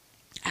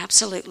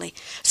 Absolutely.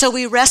 So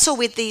we wrestle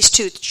with these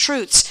two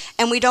truths,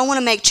 and we don't want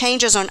to make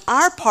changes on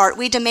our part.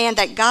 We demand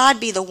that God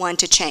be the one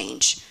to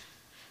change,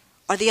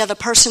 or the other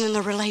person in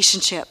the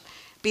relationship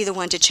be the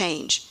one to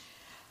change.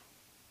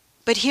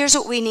 But here's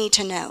what we need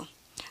to know.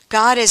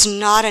 God is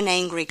not an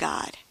angry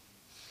God.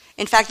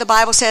 In fact, the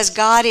Bible says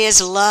God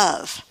is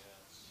love.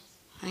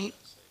 Right?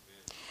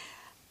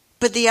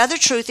 But the other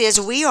truth is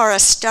we are a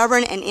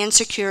stubborn and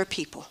insecure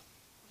people.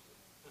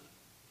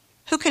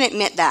 Who can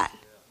admit that?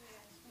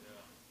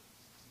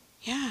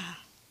 Yeah.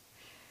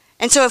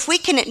 And so if we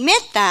can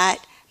admit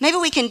that, maybe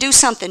we can do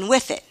something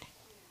with it,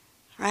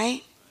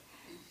 right?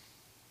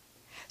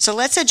 So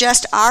let's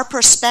adjust our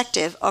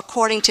perspective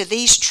according to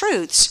these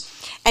truths.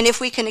 And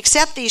if we can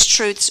accept these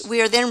truths,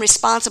 we are then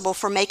responsible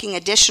for making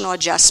additional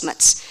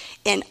adjustments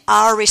in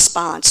our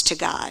response to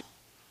God.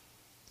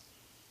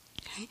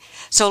 Okay?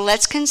 So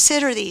let's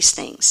consider these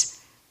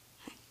things.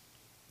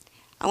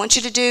 I want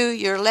you to do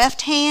your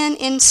left hand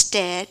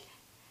instead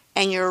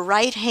and your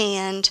right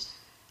hand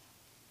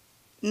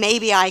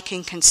maybe I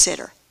can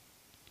consider.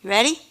 You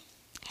ready?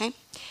 Okay.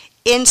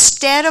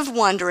 Instead of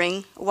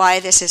wondering why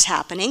this is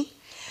happening,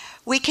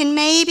 we can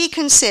maybe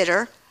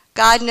consider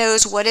God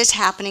knows what is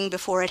happening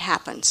before it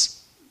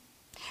happens.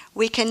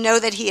 We can know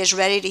that he is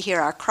ready to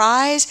hear our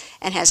cries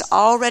and has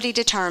already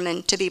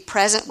determined to be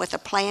present with a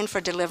plan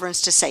for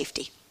deliverance to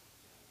safety.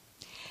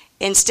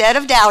 Instead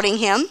of doubting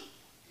him,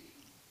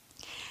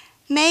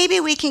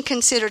 maybe we can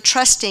consider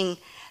trusting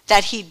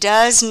that he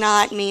does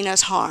not mean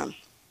us harm.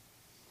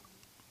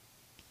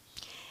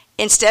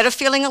 Instead of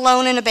feeling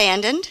alone and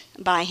abandoned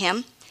by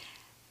him,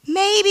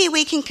 maybe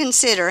we can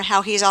consider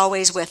how he's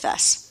always with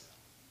us.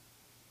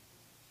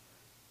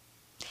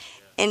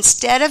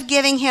 Instead of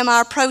giving him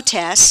our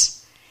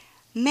protests,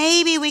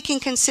 maybe we can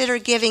consider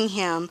giving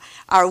him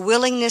our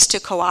willingness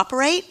to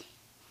cooperate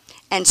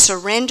and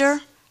surrender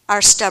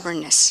our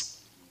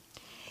stubbornness.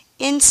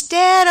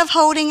 Instead of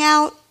holding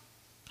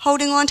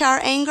on to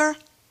our anger,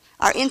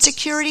 our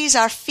insecurities,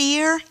 our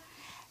fear,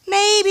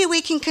 maybe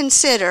we can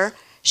consider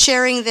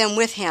sharing them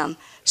with him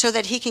so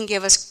that he can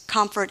give us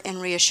comfort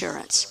and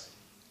reassurance.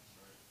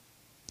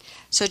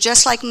 So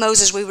just like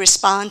Moses, we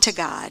respond to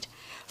God,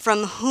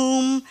 from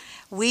whom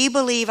we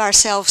believe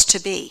ourselves to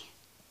be,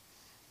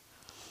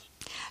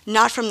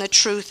 not from the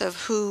truth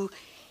of who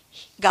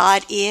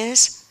God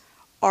is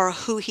or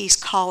who he's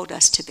called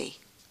us to be.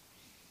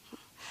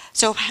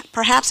 So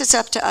perhaps it's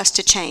up to us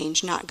to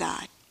change, not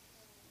God.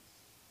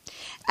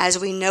 As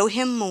we know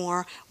him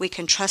more, we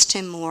can trust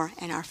him more,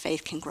 and our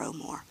faith can grow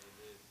more.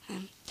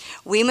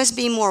 We must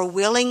be more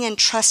willing and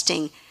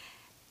trusting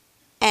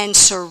and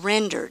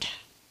surrendered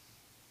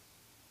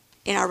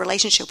in our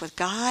relationship with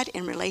God,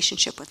 in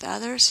relationship with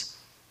others,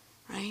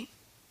 right?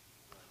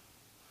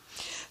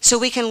 So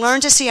we can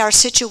learn to see our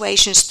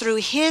situations through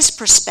his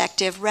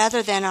perspective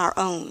rather than our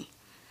own.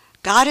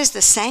 God is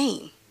the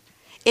same.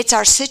 It's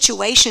our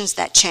situations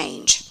that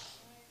change.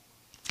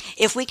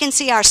 If we can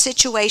see our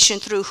situation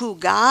through who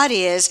God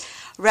is,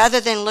 rather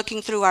than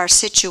looking through our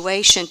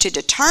situation to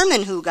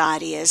determine who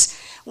God is,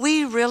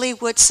 we really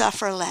would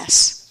suffer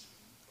less.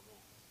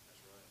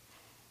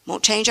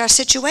 Won't change our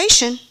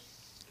situation,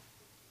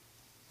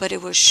 but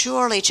it will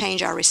surely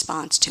change our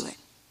response to it.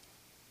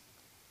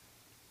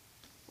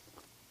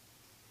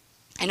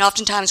 And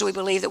oftentimes we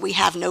believe that we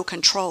have no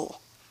control.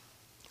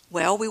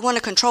 Well, we want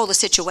to control the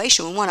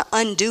situation. We want to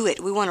undo it.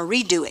 We want to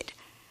redo it.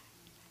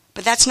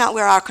 But that's not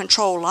where our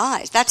control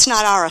lies. That's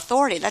not our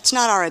authority. That's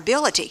not our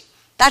ability.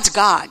 That's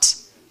God's.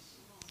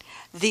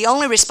 The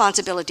only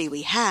responsibility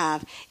we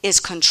have is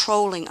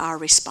controlling our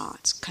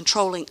response,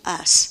 controlling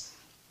us.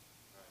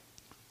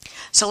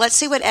 So let's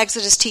see what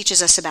Exodus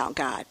teaches us about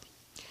God.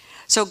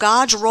 So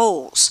God's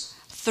roles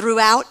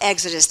throughout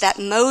Exodus, that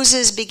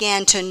Moses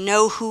began to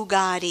know who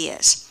God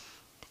is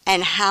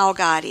and how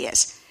God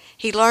is.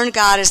 He learned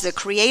God as the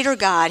creator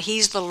God.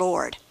 He's the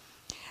Lord.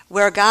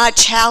 Where God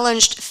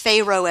challenged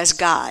Pharaoh as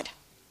God,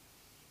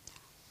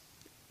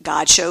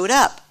 God showed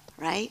up,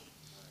 right?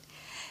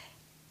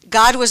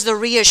 God was the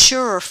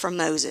reassurer for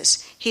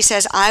Moses. He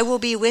says, I will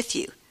be with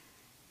you.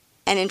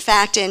 And in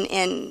fact,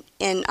 in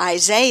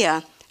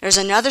Isaiah, There's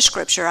another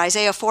scripture,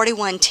 Isaiah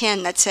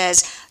 41:10, that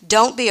says,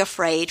 "Don't be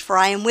afraid, for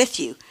I am with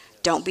you.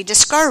 Don't be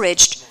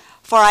discouraged,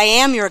 for I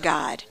am your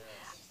God.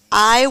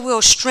 I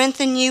will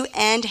strengthen you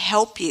and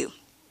help you.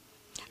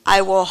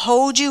 I will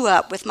hold you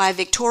up with my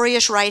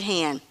victorious right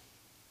hand."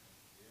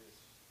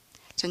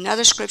 It's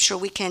another scripture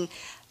we can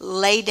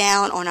lay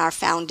down on our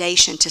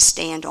foundation to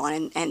stand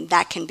on, and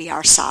that can be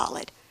our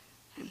solid.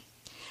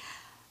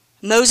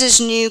 Moses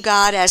knew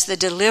God as the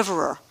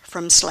deliverer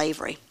from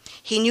slavery.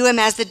 He knew him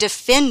as the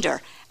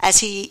defender, as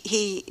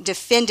he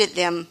defended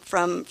them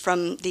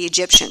from the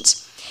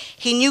Egyptians.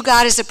 He knew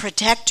God as the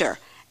protector,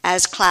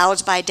 as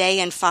clouds by day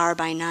and fire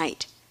by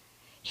night.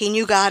 He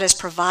knew God as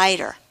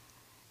provider,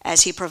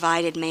 as he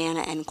provided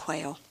manna and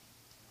quail.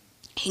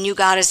 He knew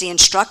God as the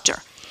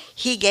instructor.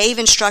 He gave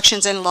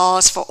instructions and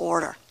laws for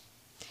order.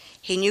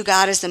 He knew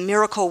God as the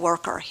miracle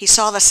worker. He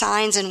saw the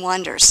signs and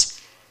wonders,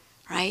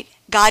 right?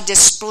 God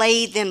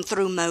displayed them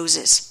through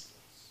Moses.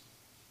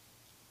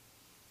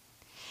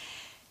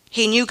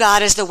 He knew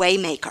God as the way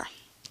maker.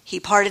 He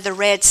parted the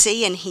Red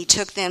Sea and he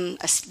took them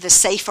the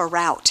safer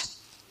route.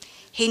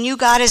 He knew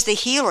God as the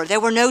healer. There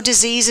were no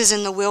diseases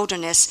in the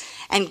wilderness,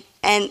 and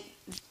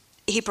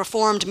he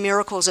performed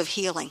miracles of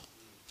healing.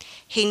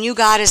 He knew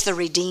God as the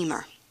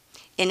Redeemer.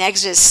 In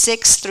Exodus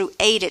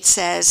 6-8 it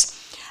says,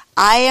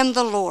 "I am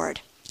the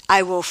Lord.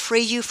 I will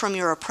free you from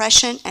your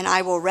oppression, and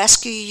I will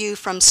rescue you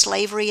from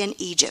slavery in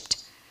Egypt.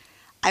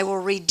 I will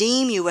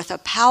redeem you with a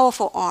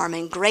powerful arm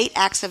and great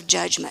acts of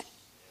judgment.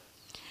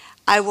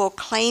 I will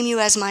claim you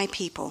as my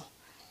people,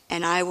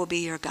 and I will be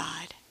your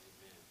God.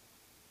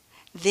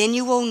 Then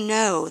you will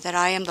know that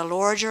I am the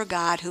Lord your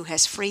God who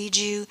has freed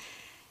you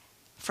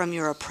from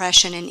your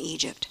oppression in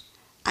Egypt.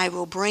 I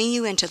will bring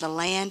you into the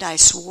land I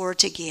swore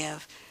to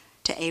give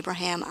to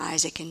Abraham,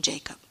 Isaac, and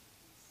Jacob.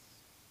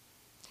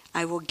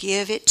 I will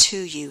give it to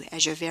you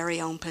as your very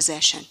own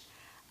possession.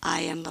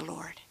 I am the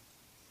Lord."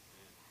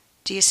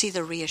 Do you see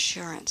the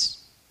reassurance?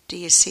 Do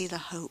you see the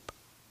hope?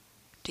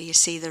 Do you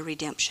see the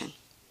redemption?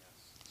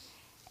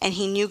 And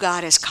he knew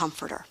God as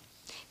comforter.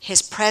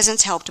 His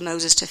presence helped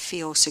Moses to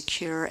feel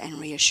secure and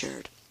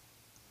reassured.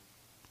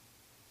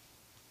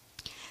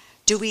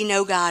 Do we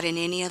know God in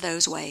any of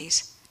those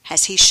ways?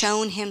 Has he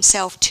shown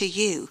himself to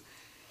you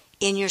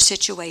in your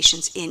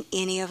situations in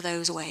any of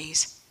those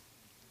ways?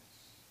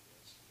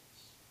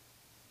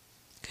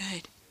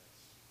 Good.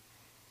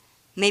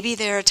 Maybe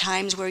there are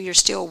times where you're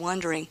still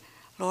wondering,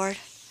 "Lord,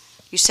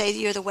 you say that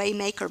you're the way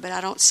maker, but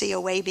I don't see a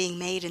way being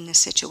made in this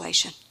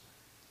situation."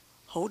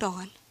 Hold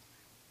on.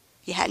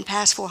 You hadn't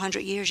passed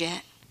 400 years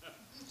yet.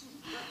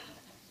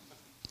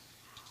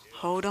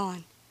 Hold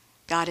on.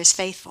 God is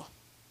faithful.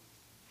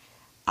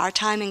 Our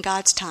time and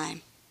God's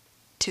time,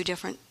 two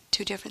different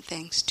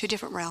things, two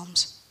different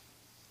realms.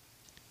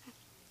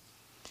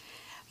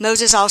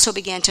 Moses also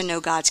began to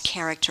know God's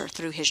character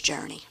through his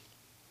journey.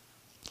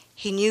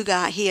 He knew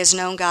God. He has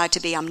known God to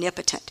be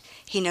omnipotent.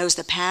 He knows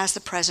the past,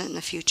 the present, and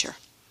the future.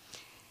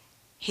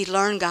 He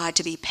learned God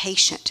to be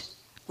patient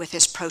with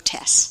his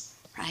protests,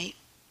 right?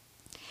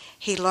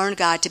 He learned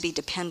God to be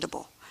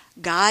dependable.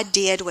 God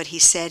did what he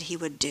said he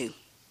would do.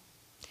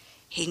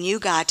 He knew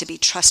God to be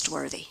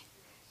trustworthy,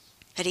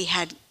 that he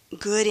had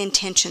good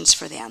intentions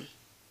for them.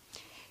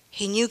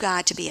 He knew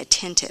God to be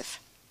attentive.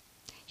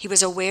 He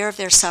was aware of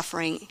their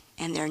suffering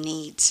and their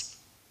needs.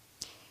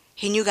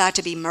 He knew God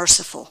to be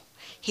merciful.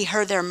 He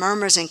heard their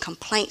murmurs and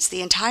complaints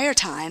the entire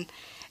time,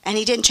 and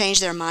he didn't change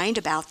their mind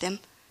about them,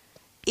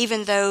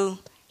 even though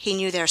he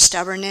knew their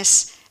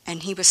stubbornness,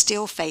 and he was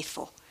still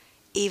faithful,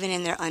 even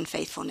in their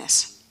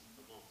unfaithfulness.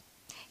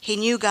 He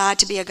knew God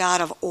to be a God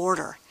of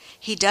order.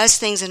 He does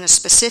things in a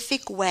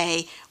specific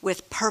way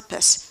with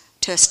purpose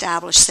to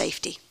establish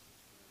safety.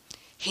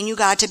 He knew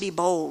God to be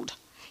bold.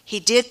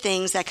 He did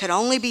things that could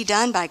only be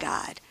done by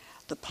God,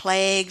 the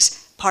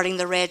plagues, parting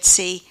the Red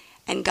Sea,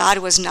 and God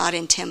was not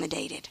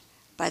intimidated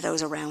by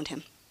those around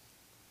him.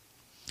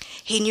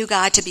 He knew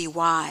God to be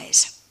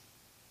wise.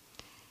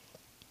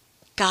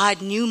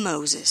 God knew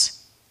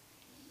Moses.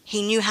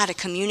 He knew how to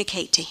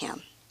communicate to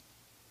him.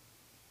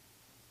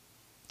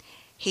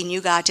 He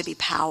knew God to be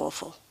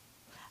powerful.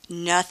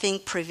 Nothing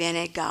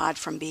prevented God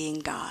from being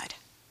God.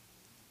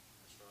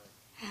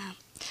 Yeah.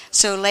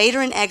 So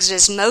later in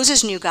Exodus,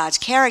 Moses knew God's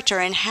character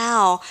and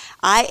how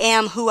 "I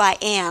am who I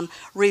am"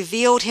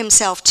 revealed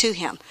himself to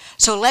him.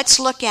 So let's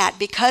look at,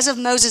 because of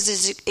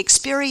Moses'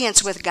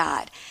 experience with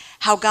God,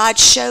 how God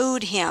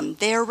showed him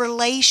their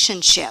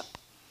relationship,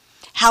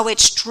 how it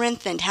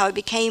strengthened, how it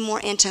became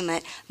more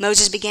intimate.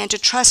 Moses began to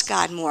trust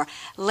God more.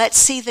 Let's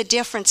see the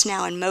difference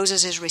now in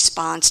Moses'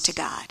 response to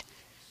God.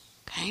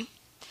 Okay?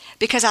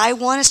 Because I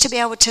want us to be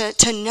able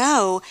to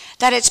know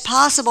that it's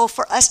possible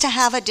for us to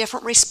have a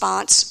different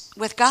response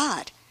with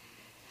God.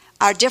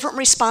 Our different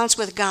response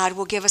with God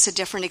will give us a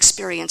different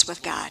experience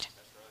with God.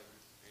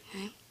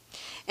 Okay?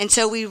 And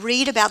so we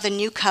read about the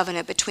new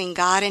covenant between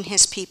God and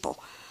his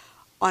people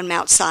on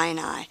Mount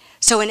Sinai.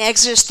 So in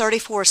Exodus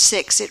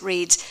 34:6 it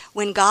reads,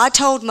 "When God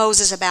told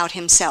Moses about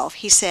himself,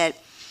 he said,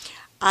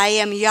 'I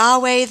am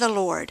Yahweh the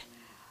Lord,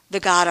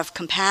 the God of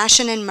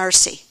compassion and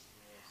mercy.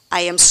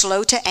 I am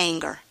slow to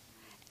anger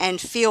and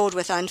filled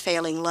with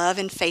unfailing love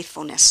and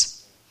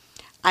faithfulness.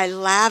 I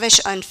lavish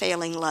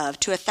unfailing love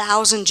to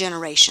 1,000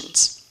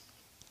 generations.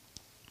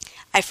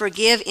 I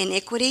forgive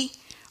iniquity,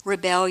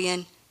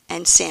 rebellion,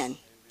 and sin.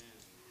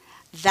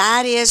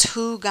 That is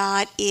who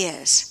God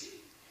is.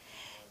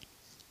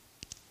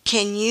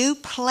 Can you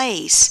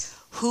place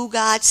who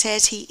God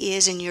says He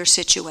is in your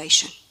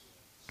situation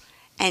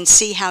and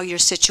see how your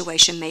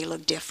situation may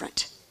look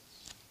different?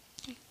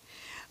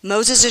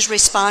 Moses'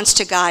 response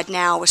to God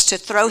now was to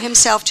throw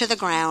himself to the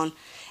ground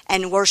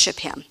and worship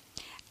Him,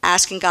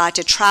 asking God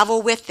to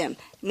travel with them,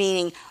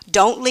 meaning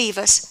don't leave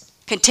us,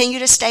 continue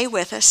to stay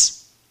with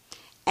us,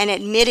 and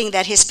admitting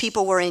that his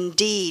people were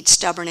indeed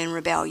stubborn and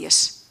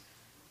rebellious.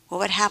 What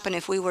would happen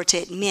if we were to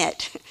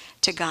admit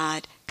to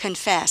God,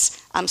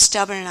 confess, I'm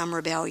stubborn and I'm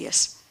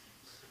rebellious?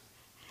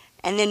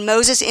 And then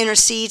Moses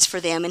intercedes for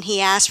them, and he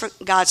asks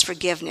for God's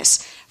forgiveness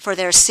for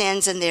their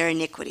sins and their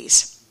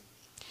iniquities.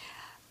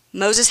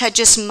 Moses had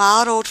just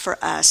modeled for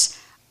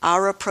us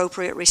our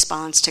appropriate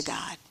response to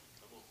God.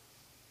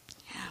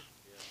 Yeah.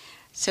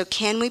 So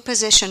can we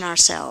position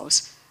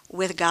ourselves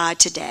with God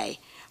today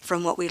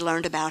from what we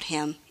learned about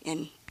Him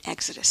in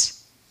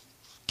Exodus?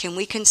 Can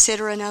we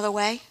consider another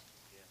way?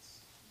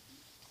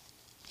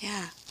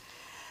 Yeah.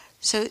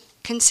 So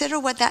consider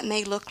what that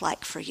may look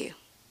like for you,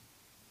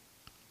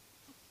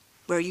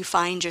 where you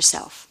find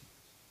yourself.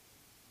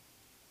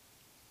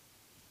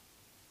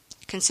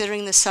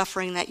 Considering the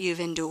suffering that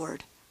you've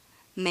endured,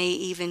 may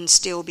even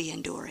still be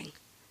enduring,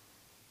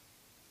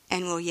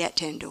 and will yet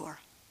to endure.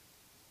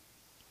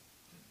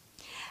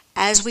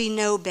 As we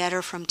know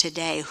better from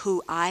today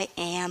who I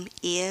am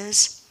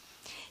is,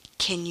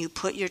 can you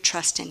put your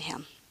trust in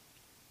Him?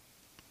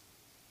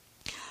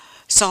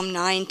 Psalm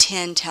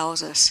 9:10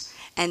 tells us,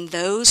 and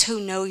those who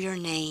know your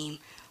name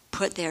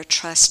put their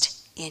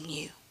trust in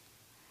you.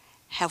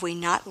 Have we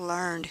not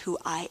learned who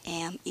I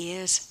am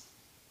is?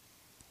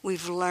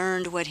 We've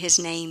learned what His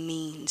name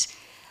means.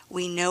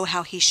 We know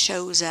how He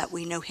shows up.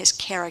 We know His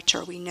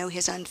character. We know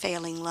His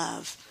unfailing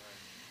love.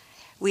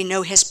 We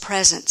know His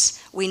presence.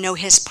 We know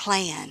His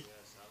plan.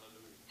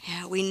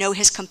 Yeah, we know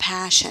His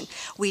compassion.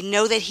 We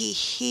know that He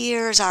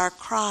hears our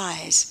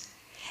cries,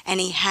 and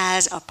He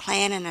has a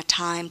plan and a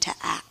time to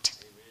act.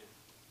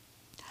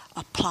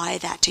 Apply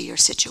that to your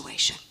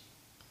situation.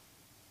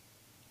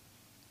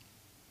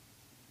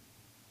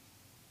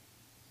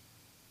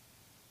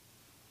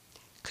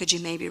 Could you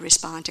maybe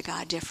respond to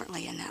God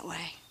differently in that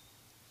way?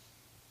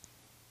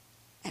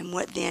 And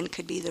what then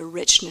could be the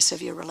richness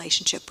of your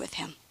relationship with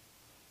Him?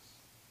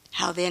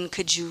 How then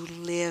could you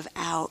live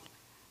out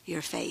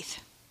your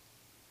faith?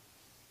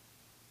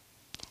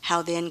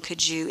 How then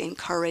could you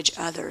encourage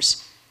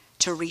others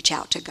to reach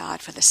out to God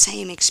for the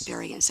same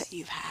experience that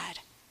you've had?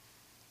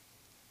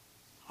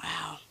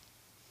 Wow.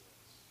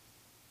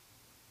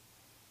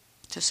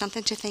 So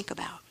something to think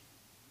about.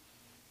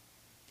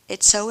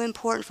 It's so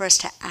important for us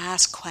to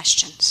ask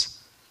questions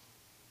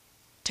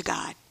to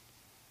God.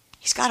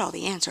 He's got all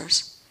the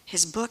answers.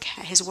 His book,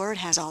 His Word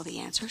has all the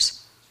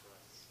answers.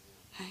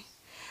 Okay?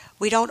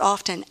 We don't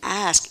often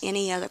ask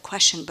any other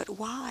question but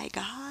why,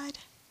 God?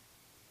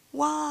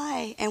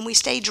 Why? And we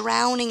stay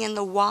drowning in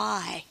the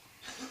why.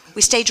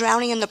 We stay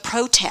drowning in the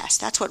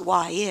protest. That's what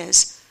why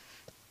is.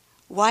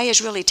 Why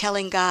is really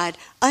telling God,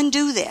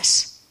 undo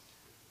this.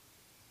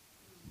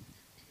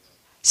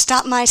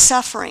 Stop my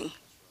suffering.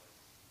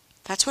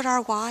 That's what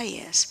our why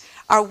is.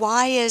 Our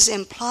why is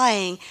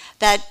implying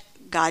that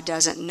God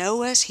doesn't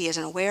know us, He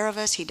isn't aware of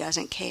us, He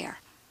doesn't care.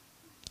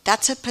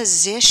 That's a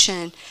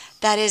position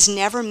that is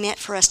never meant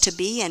for us to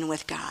be in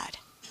with God,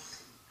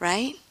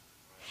 right?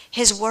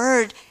 His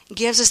Word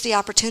gives us the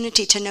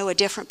opportunity to know a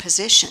different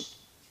position.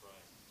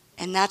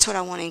 And that's what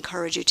I want to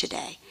encourage you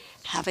today.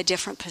 Have a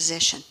different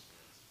position.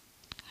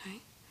 Okay?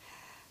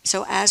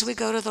 So as we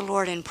go to the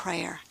Lord in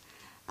prayer,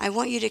 I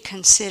want you to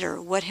consider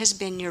what has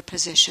been your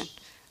position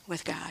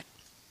with God.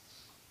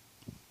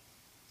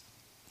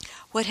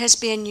 What has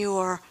been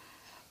your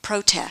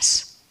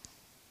protest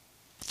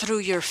through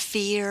your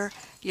fear,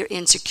 your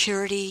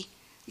insecurity,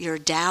 your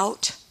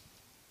doubt?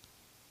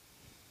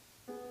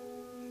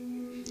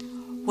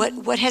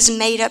 What has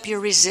made up your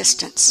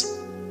resistance?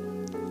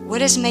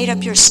 What has made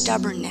up your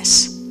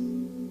stubbornness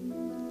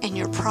and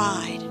your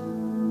pride?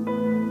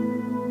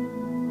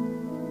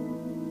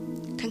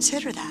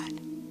 Consider that.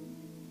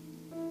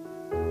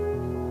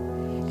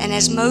 And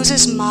as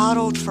Moses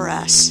modeled for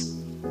us,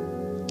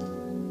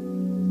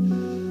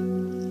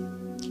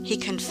 he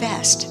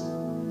confessed,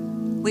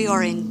 we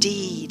are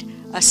indeed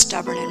a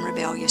stubborn and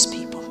rebellious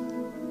people.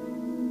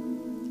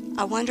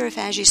 I wonder if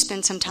as you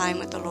spend some time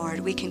with the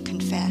Lord, we can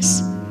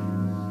confess,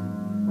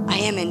 I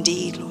am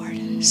indeed,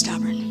 Lord,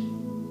 stubborn.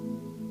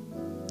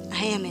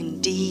 I am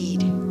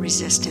indeed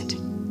resistant.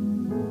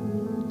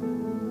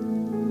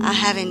 I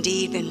have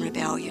indeed been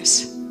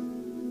rebellious.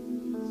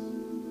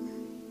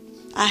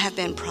 I have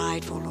been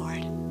prideful,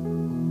 Lord.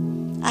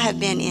 I have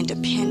been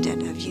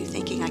independent of you,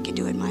 thinking I could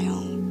do it my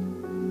own.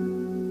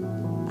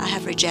 I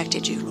have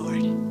rejected you,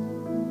 Lord.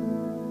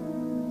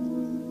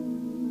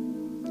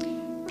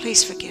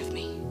 Please forgive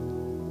me.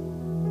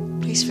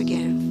 Please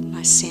forgive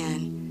my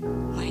sin,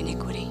 my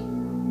iniquity.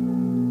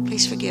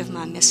 Please forgive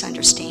my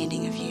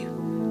misunderstanding of you,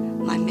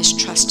 my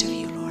mistrust of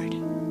you, Lord.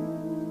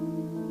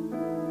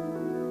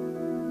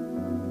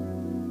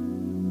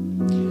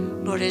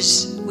 Lord,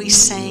 as we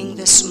sang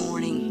this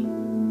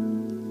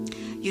morning,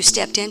 you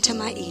stepped into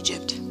my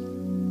Egypt.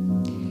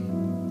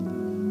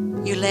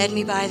 You led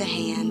me by the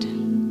hand.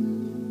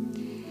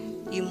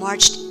 You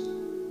marched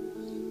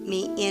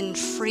me in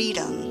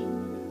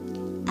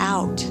freedom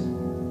out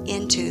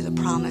into the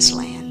promised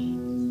land.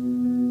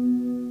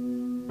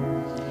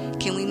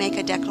 Can we make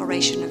a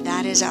declaration of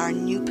that is our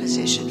new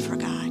position for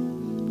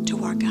God,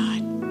 toward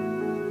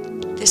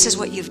God? This is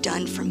what you've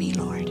done for me,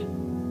 Lord.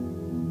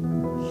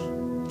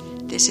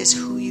 This is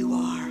who you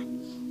are.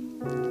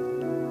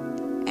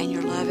 And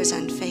your love is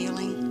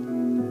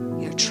unfailing.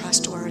 You're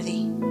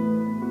trustworthy.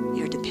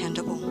 You're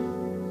dependable.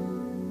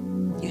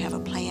 You have a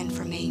plan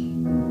for me,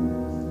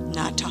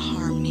 not to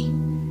harm me,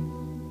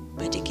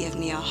 but to give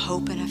me a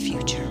hope and a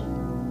future.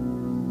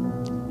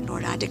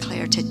 Lord, I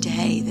declare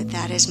today that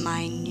that is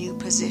my new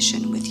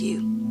position with you.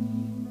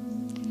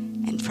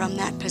 And from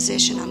that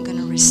position, I'm going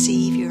to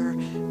receive your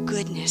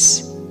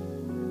goodness.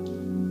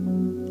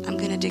 I'm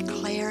going to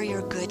declare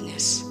your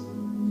goodness.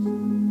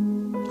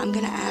 I'm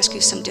going to ask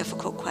you some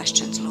difficult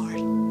questions,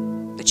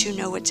 Lord, but you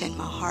know what's in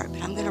my heart,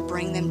 but I'm going to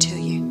bring them to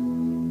you.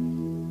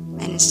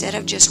 And instead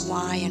of just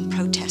why and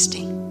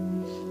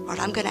protesting, Lord,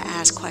 I'm going to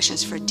ask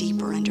questions for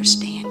deeper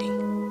understanding.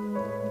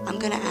 I'm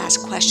going to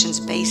ask questions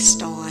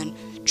based on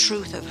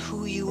truth of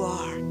who you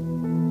are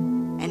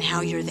and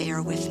how you're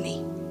there with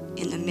me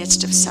in the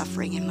midst of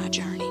suffering in my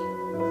journey.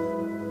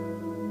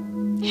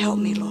 Help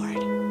me, Lord.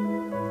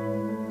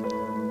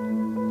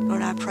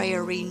 Lord, I pray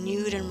a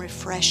renewed and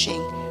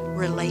refreshing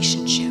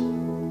relationship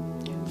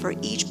for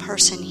each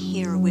person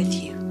here with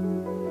you.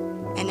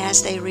 And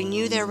as they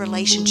renew their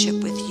relationship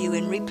with you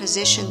and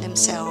reposition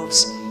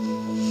themselves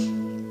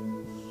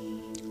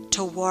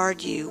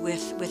toward you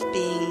with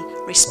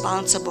being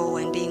responsible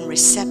and being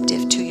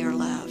receptive to your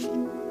love,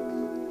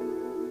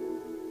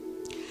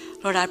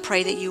 Lord, I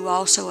pray that you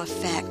also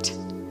affect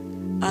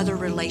other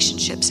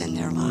relationships in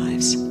their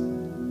lives,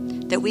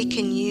 that we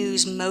can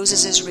use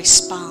Moses'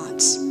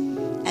 response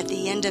at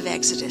the end of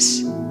Exodus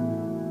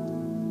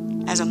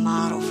as a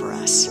model for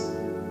us.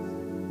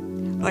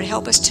 Lord,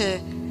 help us to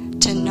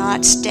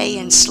not stay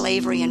in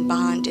slavery and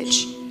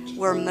bondage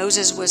where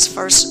Moses was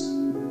first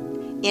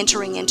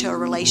entering into a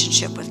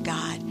relationship with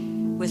God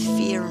with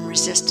fear and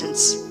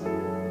resistance.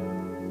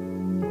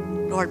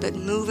 Lord, but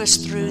move us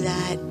through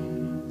that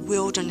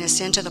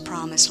wilderness into the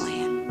promised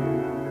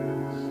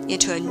land,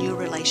 into a new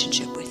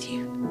relationship with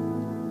you.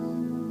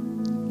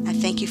 I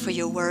thank you for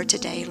your word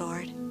today,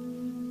 Lord.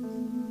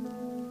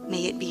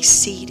 May it be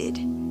seated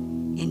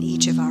in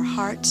each of our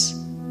hearts,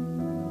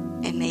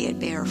 and may it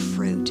bear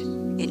fruit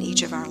in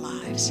each of our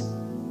lives.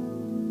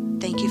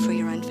 Thank you for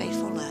your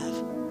unfaithful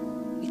love.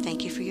 We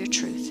thank you for your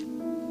truth.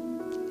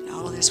 And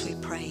all of this we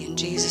pray in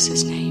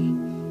Jesus'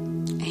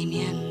 name.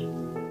 Amen.